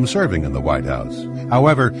him from serving in the White House.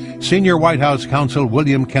 However, senior White House counsel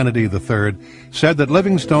William Kennedy III said that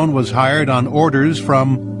Livingstone was hired on orders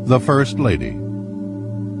from the First Lady.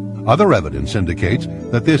 Other evidence indicates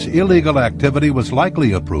that this illegal activity was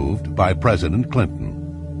likely approved by President Clinton.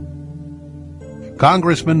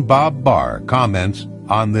 Congressman Bob Barr comments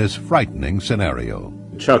on this frightening scenario.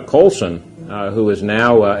 Chuck Colson, who is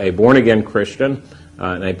now a born-again Christian,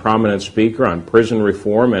 and a prominent speaker on prison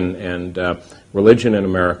reform and religion in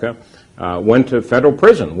America, went to federal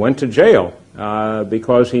prison, went to jail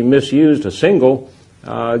because he misused a single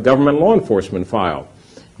government law enforcement file.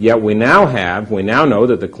 Yet we now know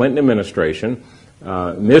that the Clinton administration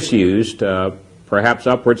misused perhaps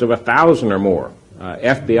upwards of 1,000 or more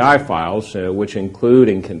FBI files, which include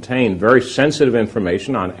and contain very sensitive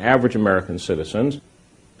information on average American citizens.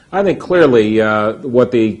 I think clearly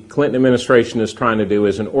what the Clinton administration is trying to do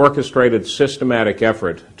is an orchestrated, systematic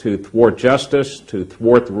effort to thwart justice, to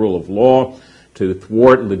thwart the rule of law, to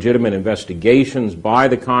thwart legitimate investigations by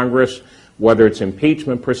the Congress, whether it's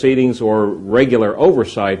impeachment proceedings or regular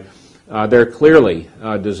oversight. They're clearly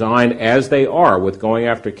designed, as they are, with going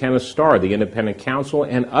after Kenneth Starr, the independent counsel,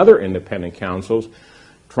 and other independent counsels,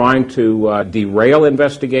 trying to derail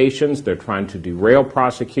investigations. They're trying to derail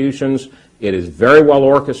prosecutions. It is very well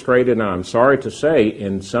orchestrated, and I'm sorry to say,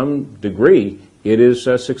 in some degree, it is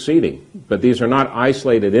succeeding. But these are not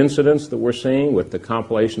isolated incidents that we're seeing with the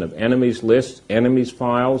compilation of enemies lists, enemies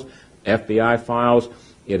files, FBI files.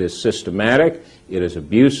 It is systematic. It is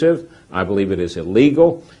abusive. I believe it is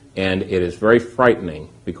illegal. And it is very frightening,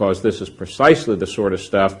 because this is precisely the sort of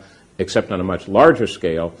stuff, except on a much larger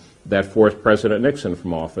scale, that forced President Nixon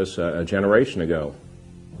from office a generation ago.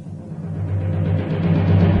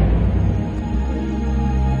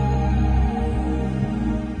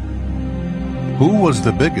 Who was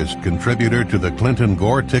the biggest contributor to the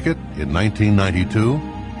Clinton-Gore ticket in 1992?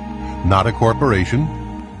 Not a corporation,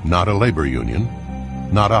 not a labor union,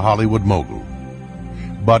 not a Hollywood mogul,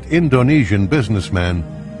 but Indonesian businessman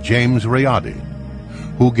James Riyadi,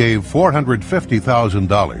 who gave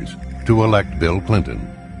 $450,000 to elect Bill Clinton.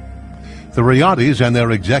 The Riyadis and their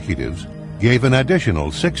executives gave an additional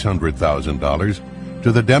 $600,000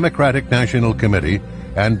 to the Democratic National Committee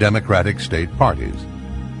and Democratic state parties.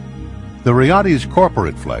 The Riyadis'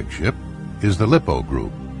 corporate flagship is the Lippo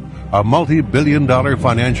Group, a multi-billion-dollar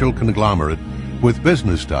financial conglomerate with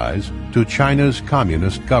business ties to China's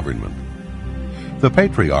communist government. The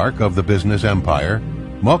patriarch of the business empire,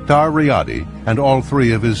 Mokhtar Riyadi, and all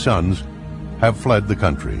three of his sons have fled the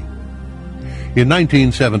country. In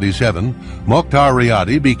 1977, Mokhtar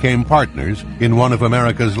Riyadi became partners in one of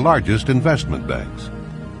America's largest investment banks,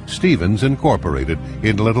 Stevens Incorporated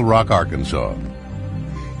in Little Rock, Arkansas.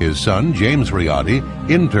 His son, James Riyadi,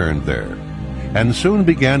 interned there and soon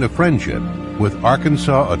began a friendship with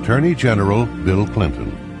Arkansas Attorney General Bill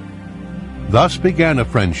Clinton. Thus began a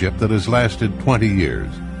friendship that has lasted 20 years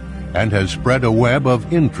and has spread a web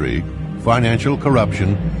of intrigue, financial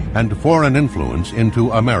corruption, and foreign influence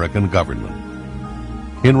into American government.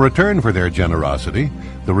 In return for their generosity,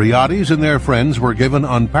 the Riyadis and their friends were given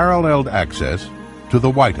unparalleled access to the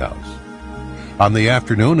White House. On the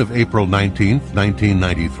afternoon of April 19,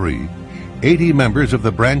 1993, 80 members of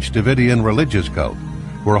the Branch Davidian religious cult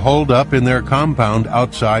were holed up in their compound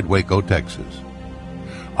outside Waco, Texas.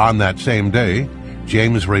 On that same day,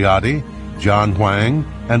 James Riyadi, John Huang,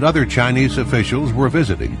 and other Chinese officials were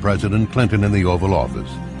visiting President Clinton in the Oval Office.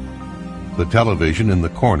 The television in the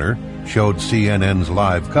corner showed CNN's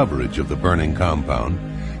live coverage of the burning compound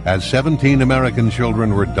as 17 American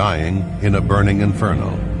children were dying in a burning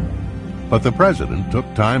inferno. But the president took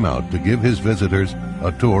time out to give his visitors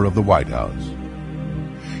a tour of the White House.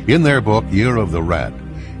 In their book, Year of the Rat,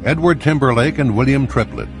 Edward Timberlake and William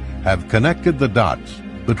Triplett have connected the dots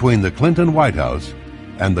between the Clinton White House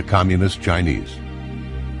and the Communist Chinese.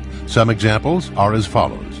 Some examples are as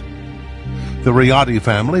follows. The Riyadi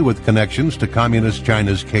family, with connections to Communist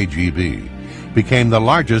China's KGB, became the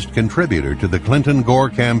largest contributor to the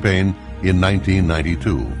Clinton-Gore campaign in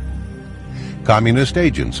 1992. Communist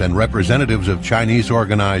agents and representatives of Chinese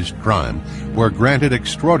organized crime were granted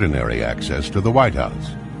extraordinary access to the White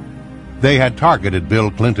House. They had targeted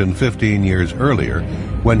Bill Clinton 15 years earlier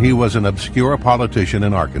when he was an obscure politician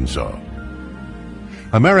in Arkansas.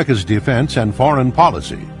 America's defense and foreign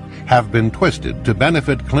policy have been twisted to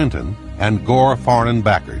benefit Clinton and Gore foreign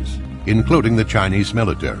backers, including the Chinese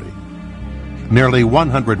military. Nearly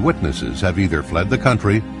 100 witnesses have either fled the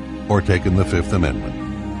country or taken the Fifth Amendment.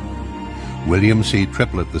 William C.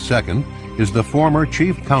 Triplett II is the former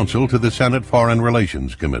chief counsel to the Senate Foreign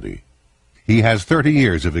Relations Committee. He has 30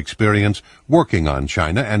 years of experience working on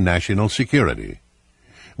China and national security.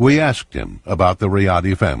 We asked him about the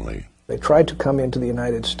Riyadi family. They tried to come into the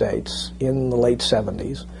United States in the late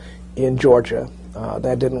 70s in Georgia.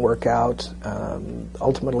 That didn't work out.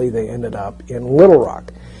 Ultimately, they ended up in Little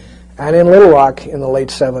Rock. And in Little Rock in the late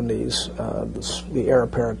 70s, the heir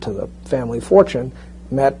apparent to the family fortune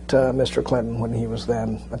met Mr. Clinton when he was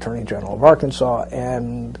then Attorney General of Arkansas,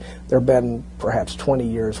 and there have been perhaps 20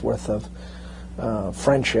 years worth of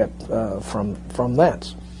friendship from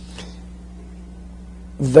thence.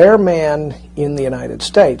 Their man in the United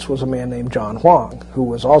States was a man named John Huang, who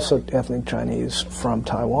was also ethnic Chinese from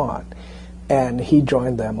Taiwan, and he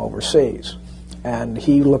joined them overseas. And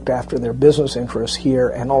he looked after their business interests here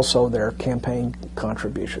and also their campaign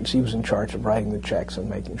contributions. He was in charge of writing the checks and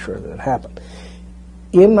making sure that it happened.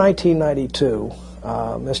 In 1992,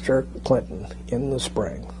 Mr. Clinton, in the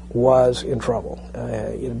spring, was in trouble.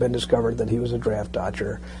 It had been discovered that he was a draft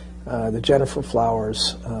dodger. The Gennifer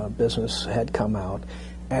Flowers business had come out,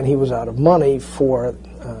 and he was out of money for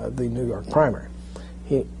the New York primary.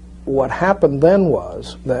 What happened then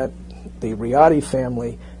was that the Riady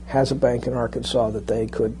family has a bank in Arkansas that they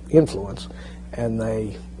could influence, and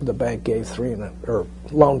the bank gave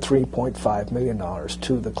loaned $3.5 million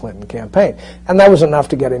to the Clinton campaign, and that was enough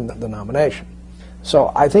to get him the nomination.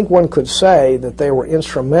 So I think one could say that they were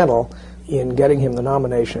instrumental in getting him the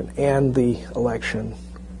nomination and the election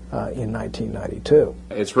in 1992.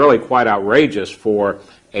 It's really quite outrageous for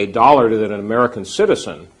a dollar that an American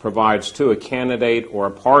citizen provides to a candidate or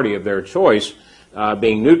a party of their choice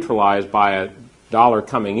being neutralized by a dollar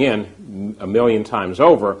coming in 1 million times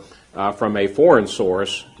over from a foreign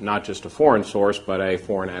source, not just a foreign source, but a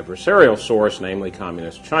foreign adversarial source, namely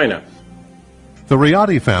Communist China. The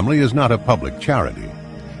Riady family is not a public charity.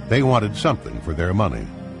 They wanted something for their money.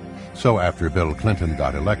 So after Bill Clinton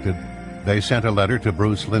got elected, they sent a letter to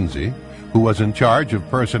Bruce Lindsay, who was in charge of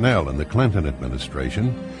personnel in the Clinton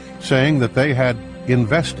administration, saying that they had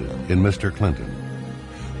invested in Mr. Clinton.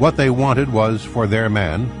 What they wanted was for their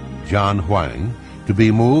man, John Huang, to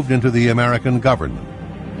be moved into the American government,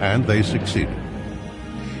 and they succeeded.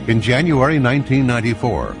 In January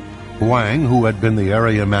 1994, Huang, who had been the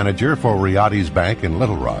area manager for Riady's bank in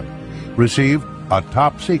Little Rock, received a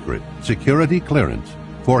top-secret security clearance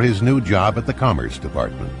for his new job at the Commerce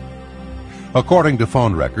Department. According to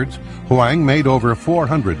phone records, Huang made over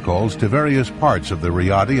 400 calls to various parts of the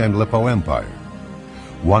Riady and Lippo Empire.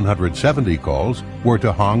 170 calls were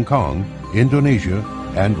to Hong Kong, Indonesia,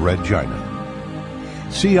 and Red China.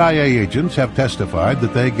 CIA agents have testified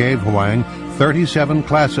that they gave Huang 37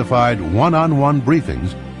 classified one-on-one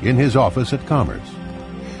briefings in his office at Commerce.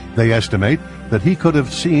 They estimate that he could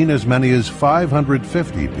have seen as many as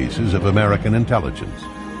 550 pieces of American intelligence.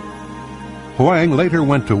 Huang later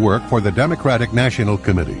went to work for the Democratic National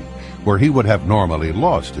Committee, where he would have normally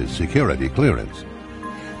lost his security clearance.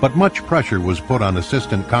 But much pressure was put on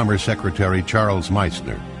Assistant Commerce Secretary Charles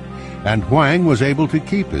Meissner, and Huang was able to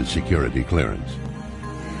keep his security clearance.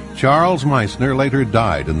 Charles Meissner later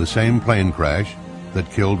died in the same plane crash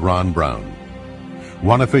that killed Ron Brown.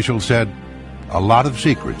 One official said, "A lot of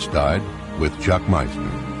secrets died with Chuck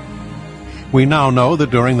Meissner." We now know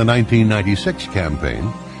that during the 1996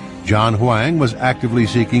 campaign, John Huang was actively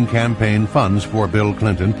seeking campaign funds for Bill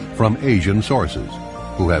Clinton from Asian sources,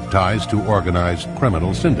 who have ties to organized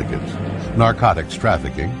criminal syndicates, narcotics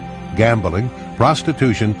trafficking, gambling,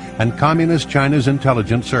 prostitution, and Communist China's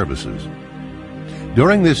intelligence services.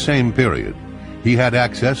 During this same period, he had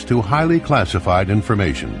access to highly classified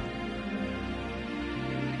information.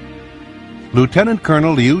 Lieutenant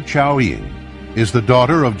Colonel Liu Chaoying is the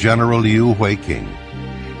daughter of General Liu Huiqing,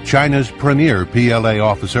 China's premier PLA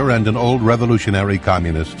officer and an old revolutionary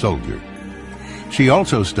communist soldier. She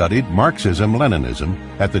also studied Marxism-Leninism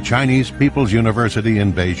at the Chinese People's University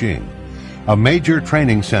in Beijing, a major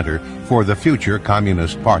training center for the future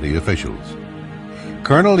Communist Party officials.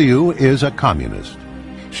 Colonel Liu is a communist.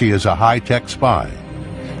 She is a high-tech spy.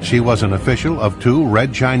 She was an official of 2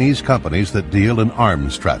 red Chinese companies that deal in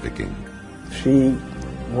arms trafficking. She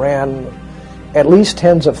ran at least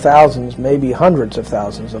tens of thousands, maybe hundreds of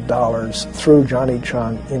thousands of dollars through Johnny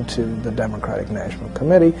Chung into the Democratic National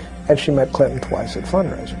Committee, and she met Clinton twice at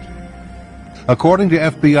fundraisers. According to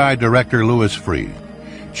FBI Director Louis Freeh,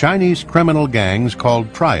 Chinese criminal gangs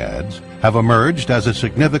called triads have emerged as a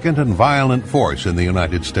significant and violent force in the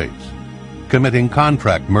United States, committing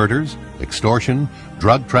contract murders, extortion,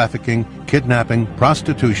 drug trafficking, kidnapping,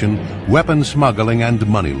 prostitution, weapon smuggling, and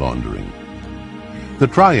money laundering. The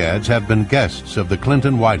triads have been guests of the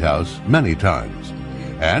Clinton White House many times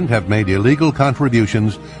and have made illegal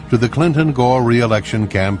contributions to the Clinton-Gore re-election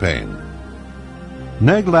campaign.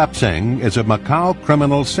 Neg Lap Seng is a Macau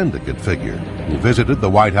criminal syndicate figure who visited the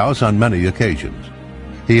White House on many occasions.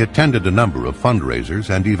 He attended a number of fundraisers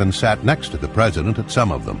and even sat next to the president at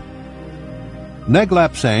some of them. Neg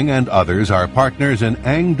Lap Seng and others are partners in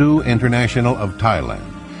Angdu International of Thailand,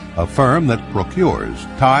 a firm that procures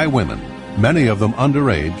Thai women, many of them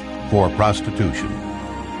underage, for prostitution.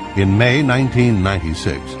 In May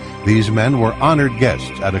 1996, these men were honored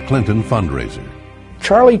guests at a Clinton fundraiser.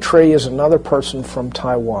 Charlie Tree is another person from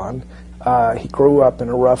Taiwan. He grew up in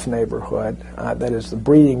a rough neighborhood that is the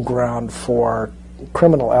breeding ground for a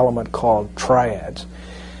criminal element called triads.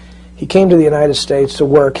 He came to the United States to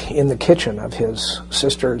work in the kitchen of his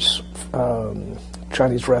sister's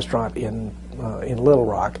Chinese restaurant in Little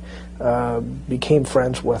Rock. Became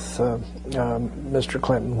friends with Mr.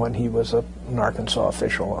 Clinton when he was an Arkansas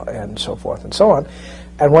official, and so forth and so on.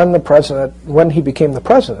 And when he became the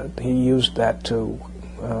president, he used that to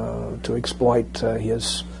exploit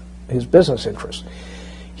his business interests.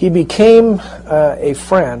 He became a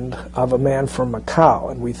friend of a man from Macau,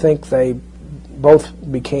 and we think they both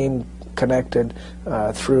became connected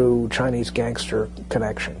through Chinese gangster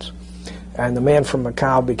connections. And the man from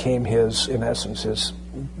Macau became in essence, his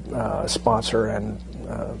sponsor and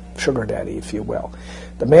sugar daddy, if you will.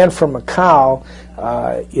 The man from Macau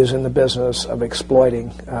is in the business of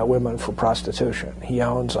exploiting women for prostitution. He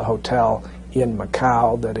owns a hotel in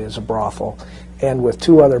Macau that is a brothel, and with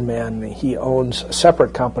two other men, he owns a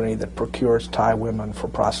separate company that procures Thai women for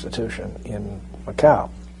prostitution in Macau.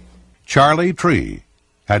 Charlie Tree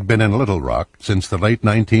had been in Little Rock since the late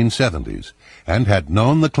 1970s and had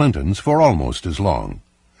known the Clintons for almost as long.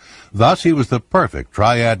 Thus he was the perfect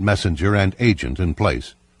triad messenger and agent in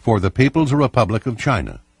place for the People's Republic of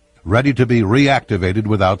China, ready to be reactivated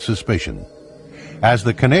without suspicion. As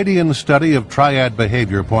the Canadian study of triad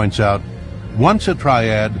behavior points out, once a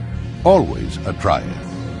triad, always a triad.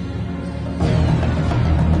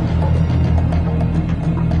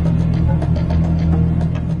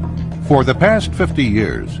 For the past 50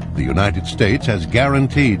 years, the United States has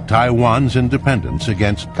guaranteed Taiwan's independence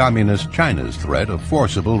against Communist China's threat of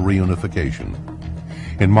forcible reunification.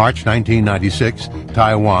 In March 1996,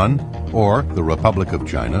 Taiwan, or the Republic of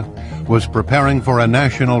China, was preparing for a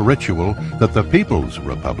national ritual that the People's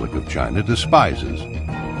Republic of China despises.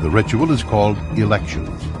 The ritual is called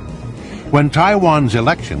elections. When Taiwan's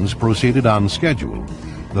elections proceeded on schedule,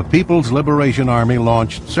 the People's Liberation Army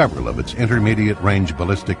launched several of its intermediate-range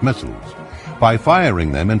ballistic missiles by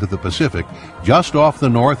firing them into the Pacific just off the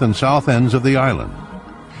north and south ends of the island.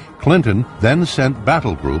 Clinton then sent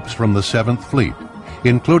battle groups from the 7th Fleet,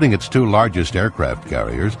 including its two largest aircraft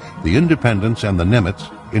carriers, the Independence and the Nimitz,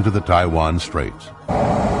 into the Taiwan Straits.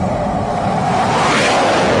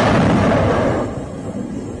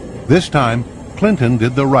 This time, Clinton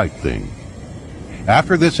did the right thing.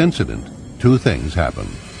 After this incident, two things happened.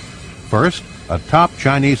 First, a top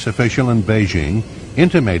Chinese official in Beijing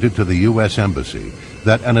intimated to the U.S. Embassy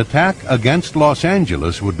that an attack against Los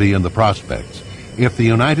Angeles would be in the prospects if the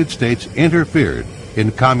United States interfered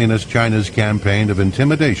in Communist China's campaign of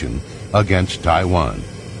intimidation against Taiwan.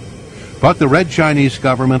 But the Red Chinese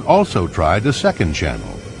government also tried a second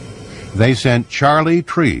channel. They sent Charlie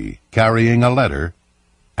Tree carrying a letter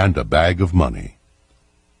and a bag of money.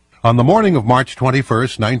 On the morning of March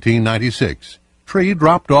 21st, 1996, Tree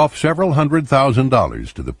dropped off several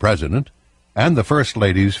 $100,000 to the President and the First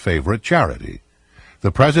Lady's favorite charity,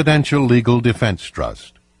 the Presidential Legal Defense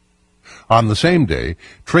Trust. On the same day,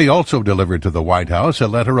 Tree also delivered to the White House a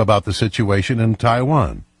letter about the situation in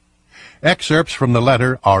Taiwan. Excerpts from the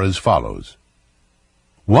letter are as follows.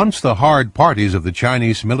 Once the hard parties of the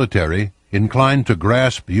Chinese military inclined to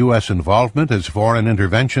grasp U.S. involvement as foreign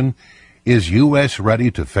intervention, is U.S.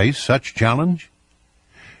 ready to face such challenge?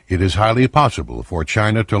 It is highly possible for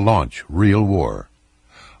China to launch real war.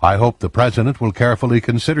 I hope the President will carefully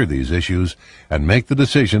consider these issues and make the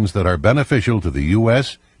decisions that are beneficial to the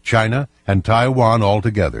U.S., China, and Taiwan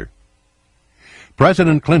altogether.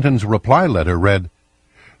 President Clinton's reply letter read,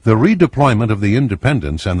 "The redeployment of the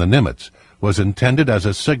Independence and the Nimitz was intended as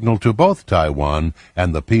a signal to both Taiwan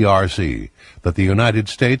and the PRC that the United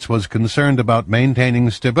States was concerned about maintaining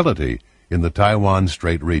stability in the Taiwan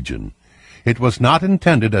Strait region. It was not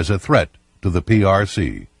intended as a threat to the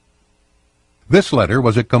PRC." This letter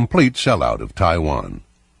was a complete sellout of Taiwan.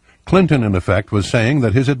 Clinton, in effect, was saying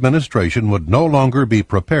that his administration would no longer be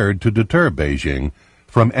prepared to deter Beijing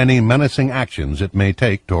from any menacing actions it may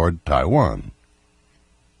take toward Taiwan.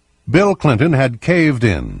 Bill Clinton had caved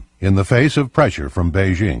in the face of pressure from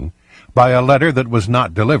Beijing by a letter that was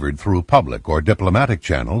not delivered through public or diplomatic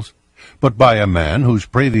channels, but by a man whose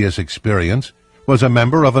previous experience was a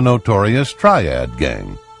member of a notorious triad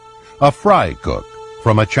gang, a fry cook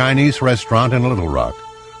from a Chinese restaurant in Little Rock,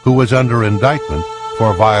 who was under indictment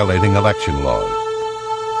for violating election laws.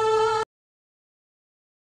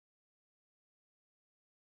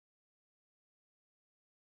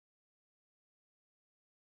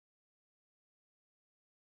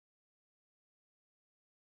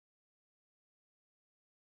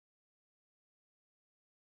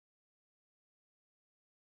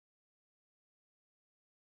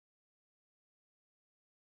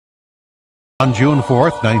 On June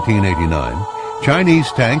 4, 1989,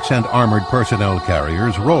 Chinese tanks and armored personnel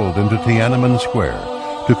carriers rolled into Tiananmen Square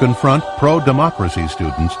to confront pro-democracy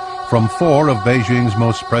students from 4 of Beijing's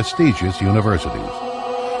most prestigious universities.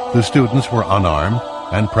 The students were unarmed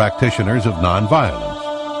and practitioners of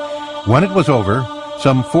nonviolence. When it was over,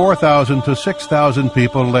 some 4,000 to 6,000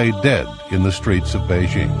 people lay dead in the streets of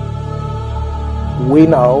Beijing. We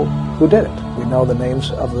know who did it. We know the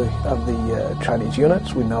names of the Chinese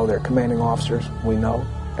units. We know their commanding officers. We know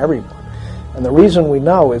everyone. And the reason we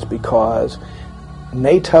know is because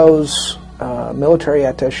NATO's military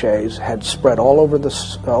attaches had spread all over the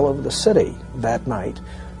city that night,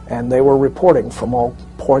 and they were reporting from all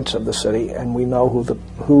points of the city. And we know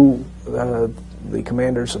who the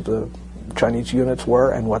commanders of the Chinese units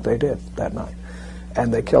were and what they did that night.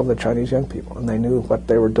 And they killed the Chinese young people, and they knew what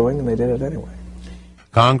they were doing, and they did it anyway.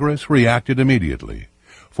 Congress reacted immediately,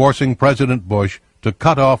 forcing President Bush to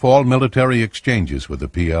cut off all military exchanges with the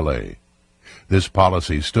PLA. This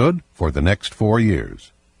policy stood for the next 4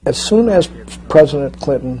 years. As soon as President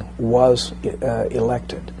Clinton was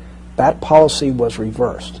elected, that policy was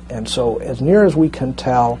reversed. And so, as near as we can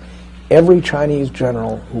tell, every Chinese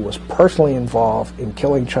general who was personally involved in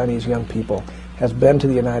killing Chinese young people has been to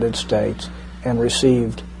the United States and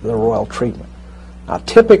received the royal treatment. Now,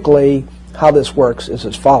 typically, how this works is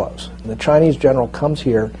as follows. The Chinese general comes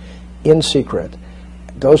here in secret,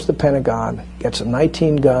 goes to the Pentagon, gets a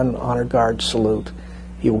 19-gun honor guard salute.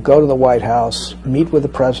 He will go to the White House, meet with the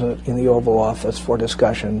president in the Oval Office for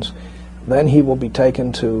discussions. Then he will be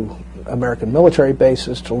taken to American military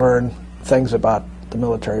bases to learn things about the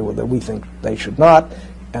military that we think they should not,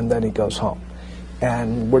 and then he goes home.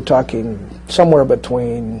 And we're talking somewhere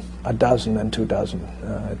between a dozen and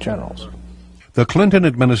 24 generals. The Clinton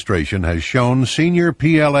administration has shown senior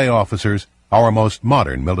PLA officers our most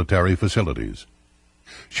modern military facilities,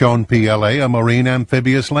 shown PLA a Marine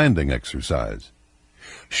amphibious landing exercise,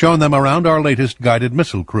 shown them around our latest guided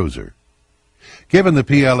missile cruiser, given the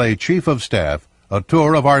PLA Chief of Staff a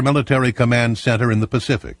tour of our military command center in the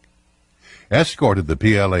Pacific, escorted the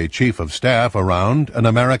PLA Chief of Staff around an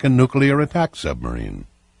American nuclear attack submarine.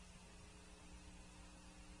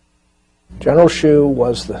 General Xu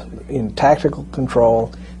was in tactical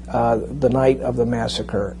control the night of the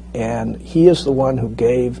massacre, and he is the one who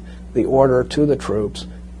gave the order to the troops,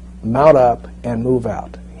 mount up and move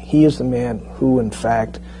out. He is the man who, in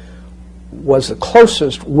fact, was the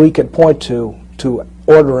closest we could point to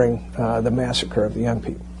ordering the massacre of the young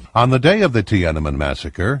people. On the day of the Tiananmen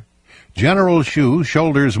massacre, General Xu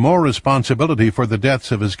shoulders more responsibility for the deaths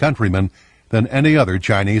of his countrymen than any other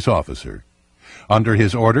Chinese officer. Under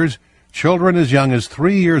his orders, children as young as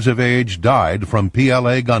 3 years of age died from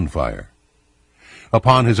PLA gunfire.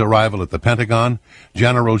 Upon his arrival at the Pentagon,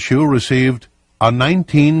 General Xu received a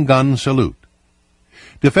 19-gun salute.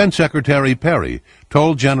 Defense Secretary Perry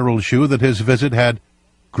told General Xu that his visit had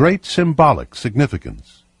great symbolic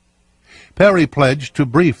significance. Perry pledged to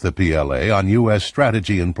brief the PLA on U.S.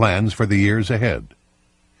 strategy and plans for the years ahead.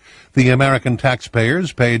 The American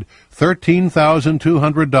taxpayers paid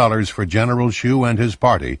 $13,200 for General Xu and his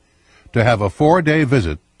party to have a 4-day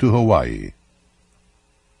visit to Hawaii.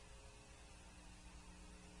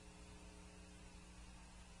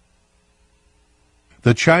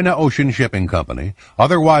 The China Ocean Shipping Company,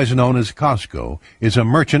 otherwise known as COSCO, is a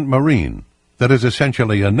merchant marine that is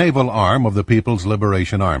essentially a naval arm of the People's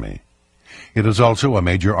Liberation Army. It is also a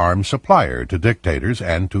major arms supplier to dictators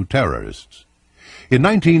and to terrorists. In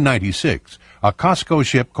 1996, a COSCO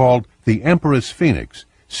ship called the Empress Phoenix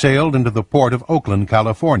sailed into the port of Oakland,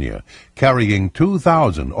 California, carrying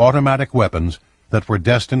 2,000 automatic weapons that were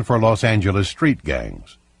destined for Los Angeles street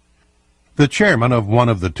gangs. The chairman of one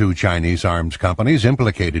of the 2 Chinese arms companies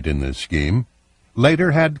implicated in this scheme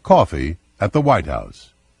later had coffee at the White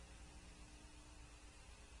House.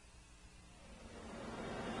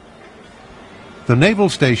 The naval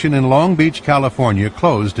station in Long Beach, California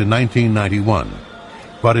closed in 1991,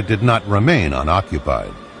 but it did not remain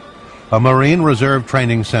unoccupied. A Marine Reserve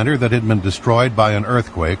training center that had been destroyed by an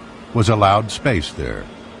earthquake was allowed space there.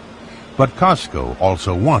 But COSCO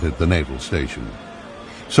also wanted the naval station.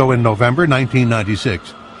 So in November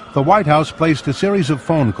 1996, the White House placed a series of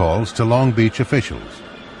phone calls to Long Beach officials.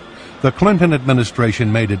 The Clinton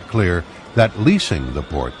administration made it clear that leasing the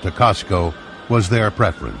port to COSCO was their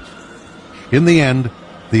preference. In the end,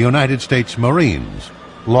 the United States Marines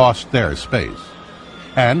lost their space,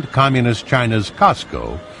 and Communist China's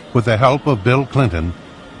COSCO, with the help of Bill Clinton,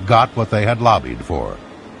 got what they had lobbied for.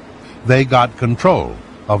 They got control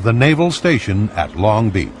of the naval station at Long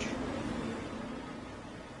Beach.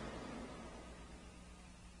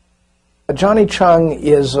 Johnny Chung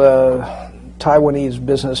is a Taiwanese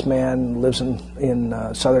businessman, lives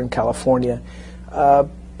in Southern California.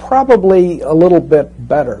 Probably a little bit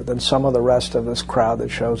better than some of the rest of this crowd that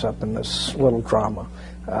shows up in this little drama,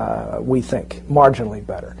 we think, marginally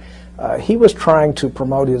better. He was trying to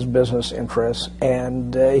promote his business interests,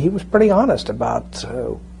 and he was pretty honest about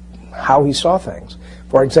how he saw things.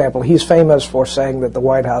 For example, he's famous for saying that the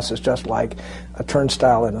White House is just like a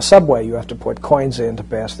turnstile in a subway. You have to put coins in to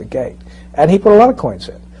pass the gate. And he put a lot of coins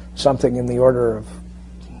in, something in the order of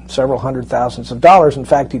several hundred thousands of dollars. In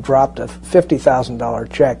fact, he dropped a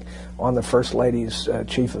 $50,000 check on the First Lady's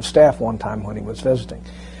chief of staff one time when he was visiting.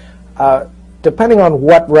 Depending on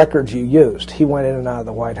what records you used, he went in and out of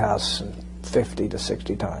the White House 50 to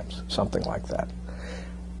 60 times, something like that.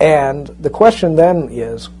 And the question then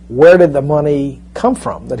is, where did the money come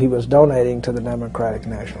from that he was donating to the Democratic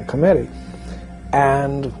National Committee?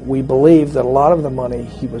 And we believe that a lot of the money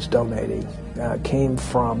he was donating came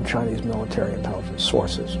from Chinese military intelligence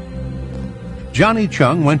sources. Johnny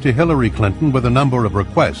Chung went to Hillary Clinton with a number of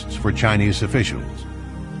requests for Chinese officials.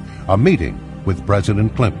 A meeting with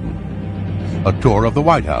President Clinton, a tour of the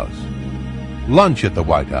White House, lunch at the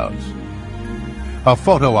White House, a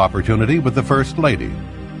photo opportunity with the First Lady,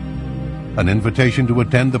 an invitation to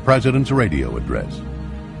attend the President's radio address.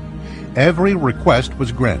 Every request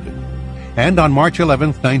was granted, and on March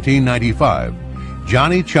 11, 1995,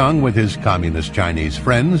 Johnny Chung, with his communist Chinese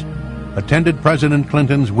friends, attended President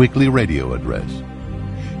Clinton's weekly radio address.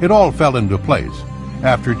 It all fell into place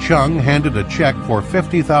after Chung handed a check for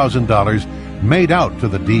 $50,000 made out to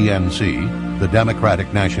the DNC, the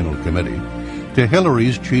Democratic National Committee, to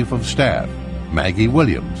Hillary's chief of staff, Maggie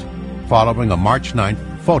Williams, following a March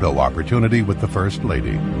 9th photo opportunity with the First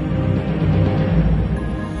Lady.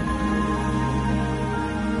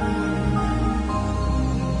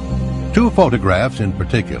 Two photographs in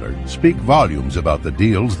particular speak volumes about the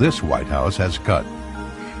deals this White House has cut.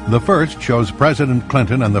 The first shows President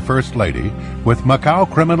Clinton and the First Lady with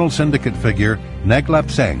Macau criminal syndicate figure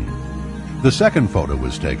Neglep Seng. The second photo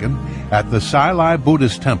was taken at the Sai Lai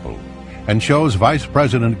Buddhist Temple and shows Vice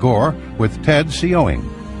President Gore with Ted Sioing.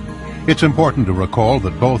 It's important to recall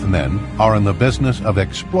that both men are in the business of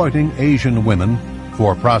exploiting Asian women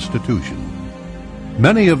for prostitution.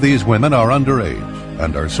 Many of these women are underage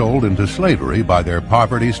and are sold into slavery by their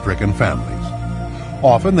poverty-stricken families.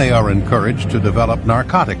 Often they are encouraged to develop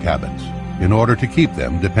narcotic habits in order to keep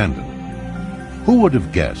them dependent. Who would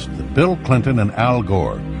have guessed that Bill Clinton and Al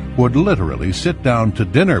Gore would literally sit down to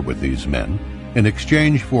dinner with these men in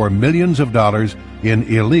exchange for millions of dollars in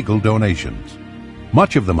illegal donations,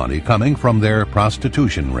 much of the money coming from their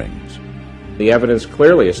prostitution rings? The evidence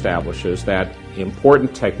clearly establishes that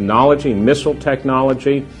important technology, missile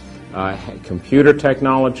technology, computer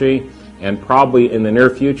technology, and probably in the near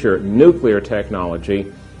future nuclear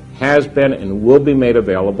technology has been and will be made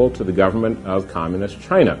available to the government of Communist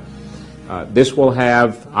China. This will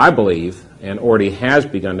have, I believe, and already has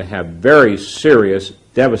begun to have very serious,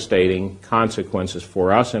 devastating consequences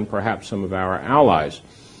for us and perhaps some of our allies.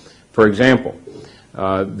 For example,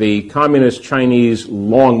 the Communist Chinese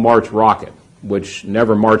Long March rocket, which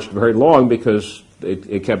never marched very long because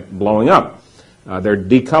it kept blowing up. Their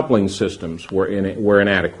decoupling systems were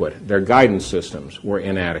inadequate. Their guidance systems were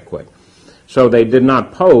inadequate. So they did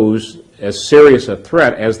not pose as serious a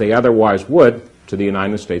threat as they otherwise would to the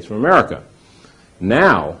United States of America.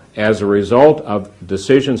 Now, as a result of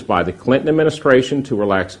decisions by the Clinton administration to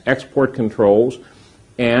relax export controls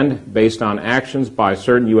and based on actions by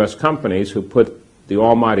certain U.S. companies who put the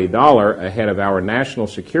almighty dollar ahead of our national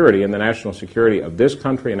security and the national security of this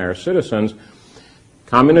country and our citizens,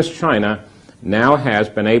 Communist China now has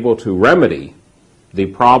been able to remedy the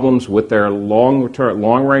problems with their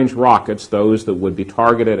long-range rockets, those that would be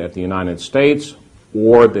targeted at the United States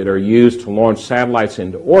or that are used to launch satellites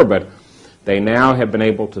into orbit. They now have been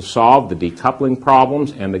able to solve the decoupling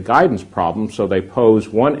problems and the guidance problems, so they pose,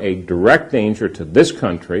 one, a direct danger to this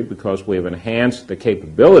country because we have enhanced the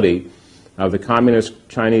capability of the Communist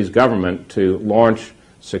Chinese government to launch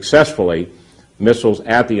successfully missiles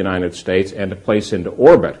at the United States and to place into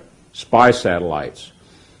orbit spy satellites.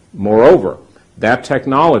 Moreover, that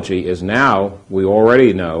technology is now, we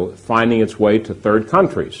already know, finding its way to third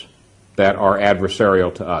countries that are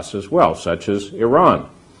adversarial to us as well, such as Iran.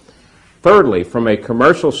 Thirdly, from a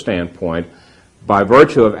commercial standpoint, by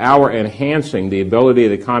virtue of our enhancing the ability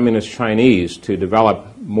of the Communist Chinese to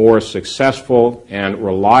develop more successful and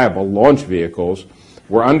reliable launch vehicles,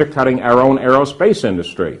 we're undercutting our own aerospace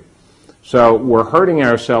industry. So we're hurting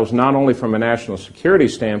ourselves not only from a national security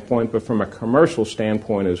standpoint, but from a commercial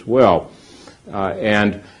standpoint as well.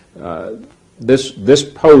 This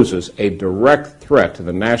poses a direct threat to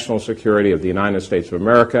the national security of the United States of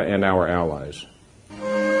America and our allies.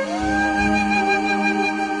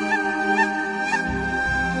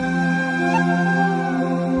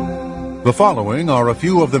 The following are a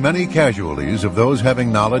few of the many casualties of those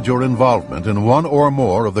having knowledge or involvement in one or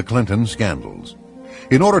more of the Clinton scandals.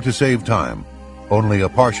 In order to save time, only a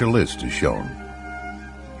partial list is shown.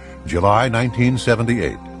 July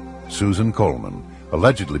 1978, Susan Coleman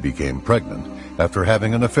allegedly became pregnant after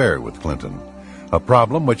having an affair with Clinton, a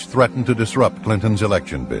problem which threatened to disrupt Clinton's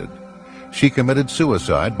election bid. She committed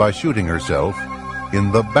suicide by shooting herself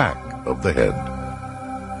in the back of the head.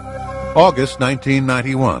 August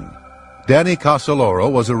 1991. Danny Casoloro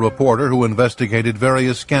was a reporter who investigated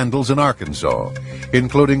various scandals in Arkansas,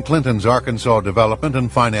 including Clinton's Arkansas Development and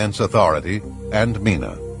Finance Authority and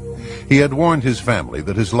MENA. He had warned his family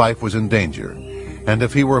that his life was in danger, and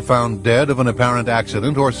if he were found dead of an apparent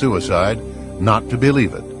accident or suicide, not to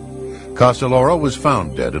believe it. Casoloro was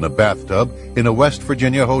found dead in a bathtub in a West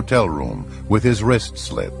Virginia hotel room with his wrist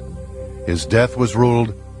slit. His death was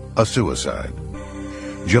ruled a suicide.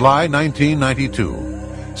 July 1992.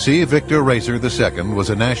 C. Victor Racer II was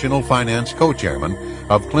a national finance co-chairman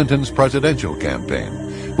of Clinton's presidential campaign,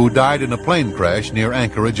 who died in a plane crash near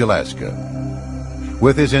Anchorage, Alaska.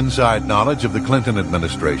 With his inside knowledge of the Clinton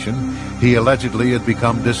administration, he allegedly had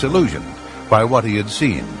become disillusioned by what he had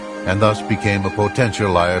seen and thus became a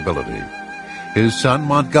potential liability. His son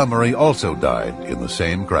Montgomery also died in the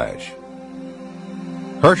same crash.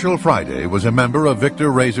 Herschel Friday was a member of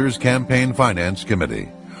Victor Racer's campaign finance committee.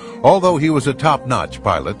 Although he was a top-notch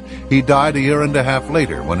pilot, he died a year and a half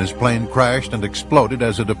later when his plane crashed and exploded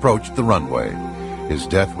as it approached the runway. His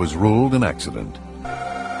death was ruled an accident.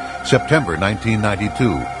 September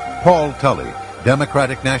 1992, Paul Tully,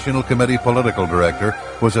 Democratic National Committee political director,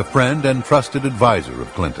 was a friend and trusted advisor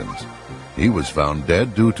of Clinton's. He was found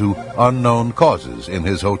dead due to unknown causes in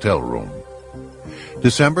his hotel room.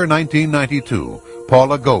 December 1992,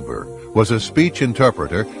 Paula Gober was a speech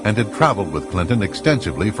interpreter and had traveled with Clinton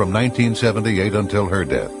extensively from 1978 until her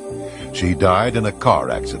death. She died in a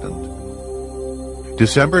car accident.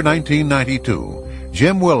 December 1992,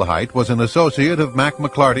 Jim Wilhite was an associate of Mac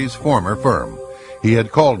McClarty's former firm. He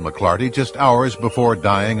had called McClarty just hours before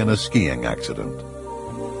dying in a skiing accident.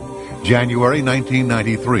 January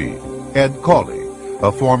 1993, Ed Cawley,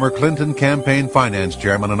 a former Clinton campaign finance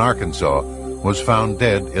chairman in Arkansas, was found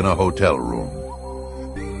dead in a hotel room.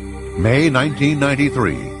 May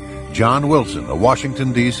 1993, John Wilson, a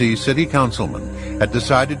Washington, D.C. city councilman, had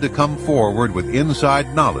decided to come forward with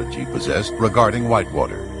inside knowledge he possessed regarding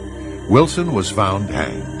Whitewater. Wilson was found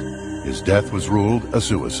hanged. His death was ruled a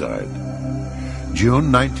suicide.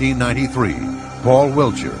 June 1993, Paul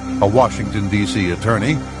Wiltshire, a Washington, D.C.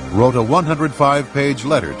 attorney, wrote a 105-page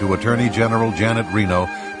letter to Attorney General Janet Reno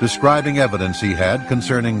describing evidence he had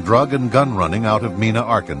concerning drug and gun running out of Mena,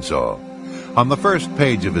 Arkansas. On the first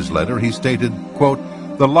page of his letter, he stated, quote,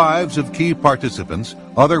 "The lives of key participants,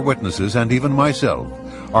 other witnesses, and even myself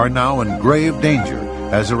are now in grave danger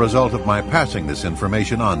as a result of my passing this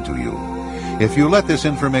information on to you. If you let this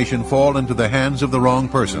information fall into the hands of the wrong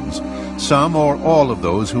persons, some or all of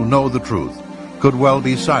those who know the truth could well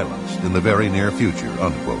be silenced in the very near future,"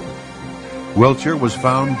 unquote. Wiltshire was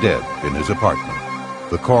found dead in his apartment.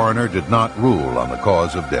 The coroner did not rule on the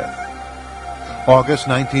cause of death. August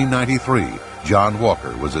 1993, John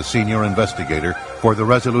Walker was a senior investigator for the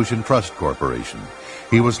Resolution Trust Corporation.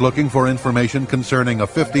 He was looking for information concerning a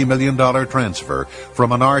 $50 million transfer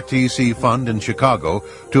from an RTC fund in Chicago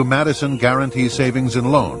to Madison Guarantee Savings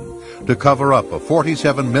and Loan to cover up a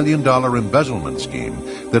 $47 million embezzlement scheme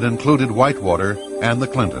that included Whitewater and the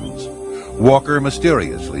Clintons. Walker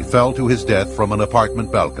mysteriously fell to his death from an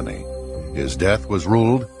apartment balcony. His death was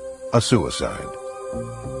ruled a suicide.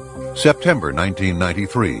 September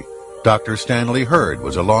 1993. Dr. Stanley Hurd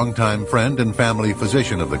was a longtime friend and family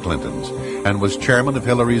physician of the Clintons and was chairman of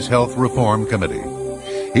Hillary's Health Reform Committee.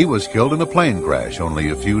 He was killed in a plane crash only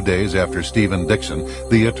a few days after Stephen Dixon,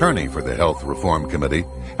 the attorney for the Health Reform Committee,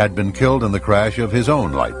 had been killed in the crash of his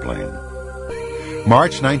own light plane.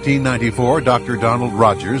 March 1994, Dr. Donald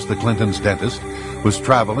Rogers, the Clintons' dentist, was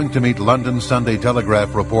traveling to meet London Sunday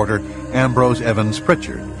Telegraph reporter Ambrose Evans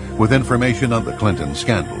Pritchard with information on the Clinton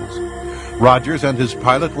scandals. Rogers and his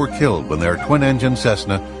pilot were killed when their twin-engine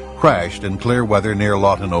Cessna crashed in clear weather near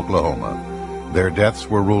Lawton, Oklahoma. Their deaths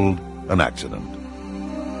were ruled an accident.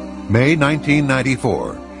 May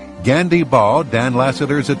 1994, Gandhi Baugh, Dan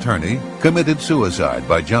Lassiter's attorney, committed suicide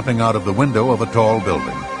by jumping out of the window of a tall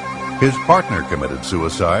building. His partner committed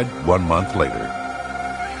suicide 1 month later.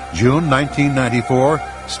 June 1994,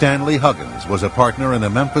 Stanley Huggins was a partner in a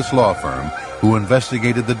Memphis law firm who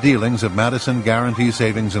investigated the dealings of Madison Guaranty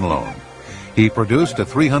Savings and Loan. He produced a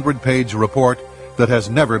 300-page report that has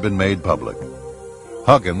never been made public.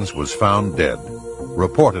 Huggins was found dead,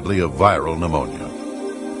 reportedly of viral pneumonia.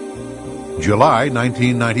 July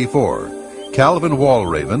 1994. Calvin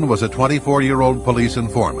Walraven was a 24-year-old police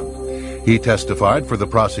informant. He testified for the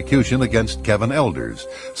prosecution against Kevin Elders,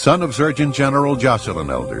 son of Surgeon General Jocelyn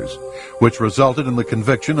Elders, which resulted in the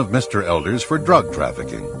conviction of Mr. Elders for drug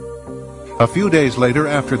trafficking. A few days later,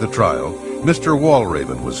 after the trial, Mr.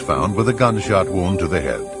 Walraven was found with a gunshot wound to the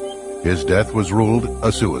head. His death was ruled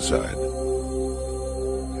a suicide.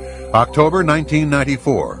 October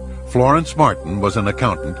 1994. Florence Martin was an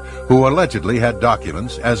accountant who allegedly had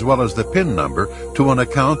documents as well as the PIN number to an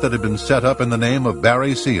account that had been set up in the name of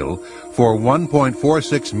Barry Seal for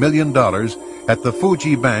 $1.46 million at the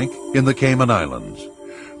Fuji Bank in the Cayman Islands.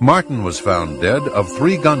 Martin was found dead of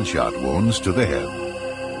 3 gunshot wounds to the head.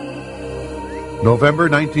 November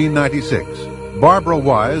 1996. Barbara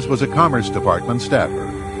Wise was a Commerce Department staffer.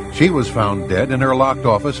 She was found dead in her locked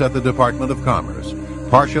office at the Department of Commerce,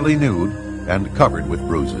 partially nude and covered with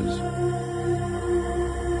bruises.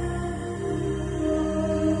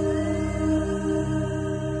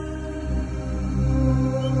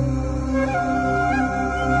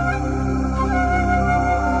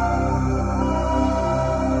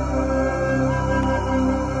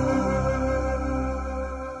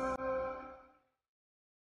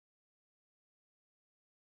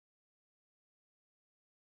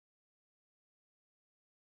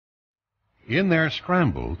 In their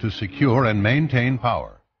scramble to secure and maintain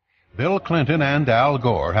power, Bill Clinton and Al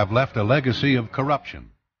Gore have left a legacy of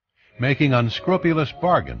corruption, making unscrupulous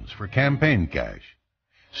bargains for campaign cash,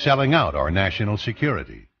 selling out our national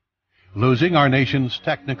security, losing our nation's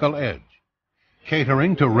technical edge,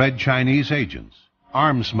 catering to red Chinese agents,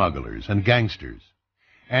 arms smugglers, and gangsters,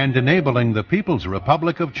 and enabling the People's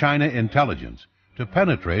Republic of China intelligence to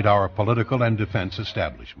penetrate our political and defense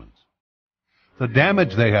establishments. The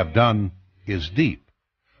damage they have done is deep,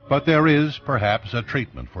 but there is perhaps a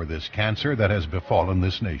treatment for this cancer that has befallen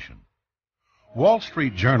this nation. Wall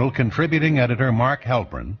Street Journal contributing editor Mark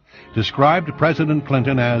Halperin described President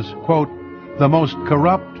Clinton as, quote, the most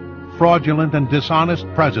corrupt, fraudulent, and dishonest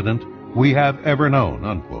president we have ever known,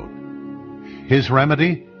 unquote. His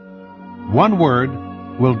remedy? One word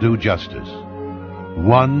will do justice.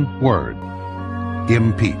 One word.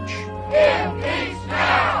 Impeach. Impeach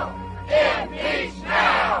now! Impeach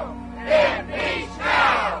now! Impeach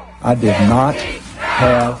now! I did not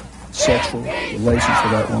have sexual relations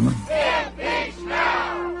with that woman. Impeach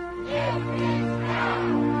now! Impeach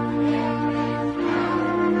now!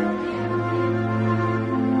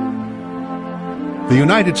 The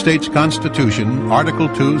United States Constitution, Article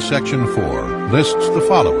 2, Section 4, lists the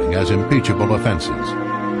following as impeachable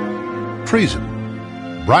offenses: treason,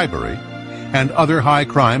 bribery, and other high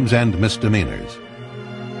crimes and misdemeanors.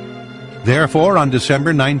 Therefore, on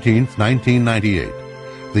December 19, 1998,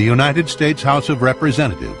 the United States House of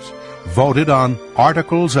Representatives voted on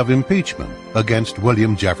articles of impeachment against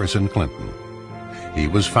William Jefferson Clinton. He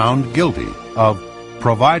was found guilty of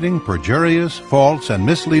providing perjurious, false, and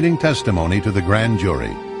misleading testimony to the grand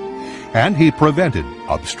jury, and he prevented,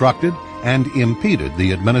 obstructed, and impeded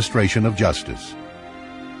the administration of justice.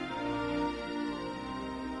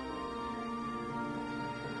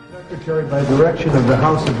 Secretary, by direction of the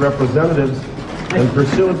House of Representatives and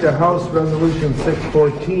pursuant to House Resolution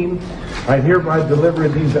 614, I hereby deliver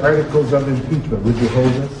these articles of impeachment. Would you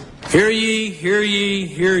hold this? Hear ye, hear ye,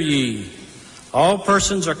 hear ye. All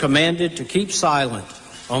persons are commanded to keep silent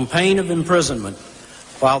on pain of imprisonment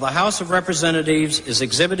while the House of Representatives is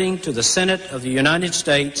exhibiting to the Senate of the United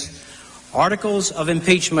States articles of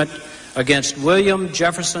impeachment against William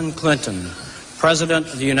Jefferson Clinton, President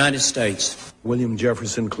of the United States. William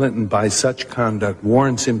Jefferson Clinton, by such conduct,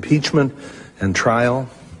 warrants impeachment and trial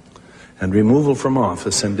and removal from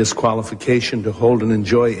office and disqualification to hold and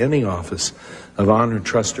enjoy any office of honor,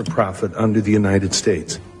 trust, or profit under the United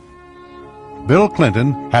States. Bill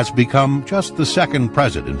Clinton has become just the second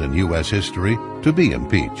president in U.S. history to be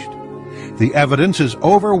impeached. The evidence is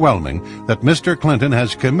overwhelming that Mr. Clinton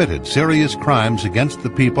has committed serious crimes against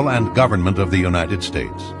the people and government of the United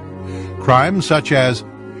States. Crimes such as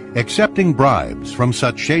accepting bribes from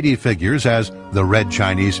such shady figures as the Red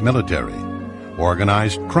Chinese military,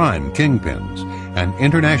 organized crime kingpins, and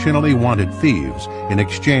internationally wanted thieves in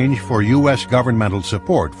exchange for U.S. governmental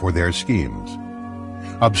support for their schemes.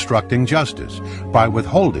 Obstructing justice by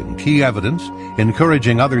withholding key evidence,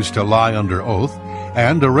 encouraging others to lie under oath,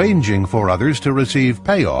 and arranging for others to receive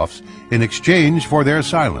payoffs in exchange for their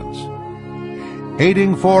silence.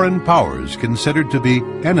 aiding foreign powers considered to be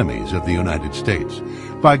enemies of the United States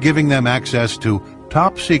by giving them access to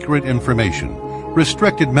top-secret information,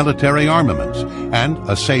 restricted military armaments, and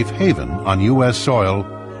a safe haven on U.S. soil,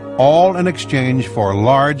 all in exchange for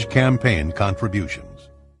large campaign contributions.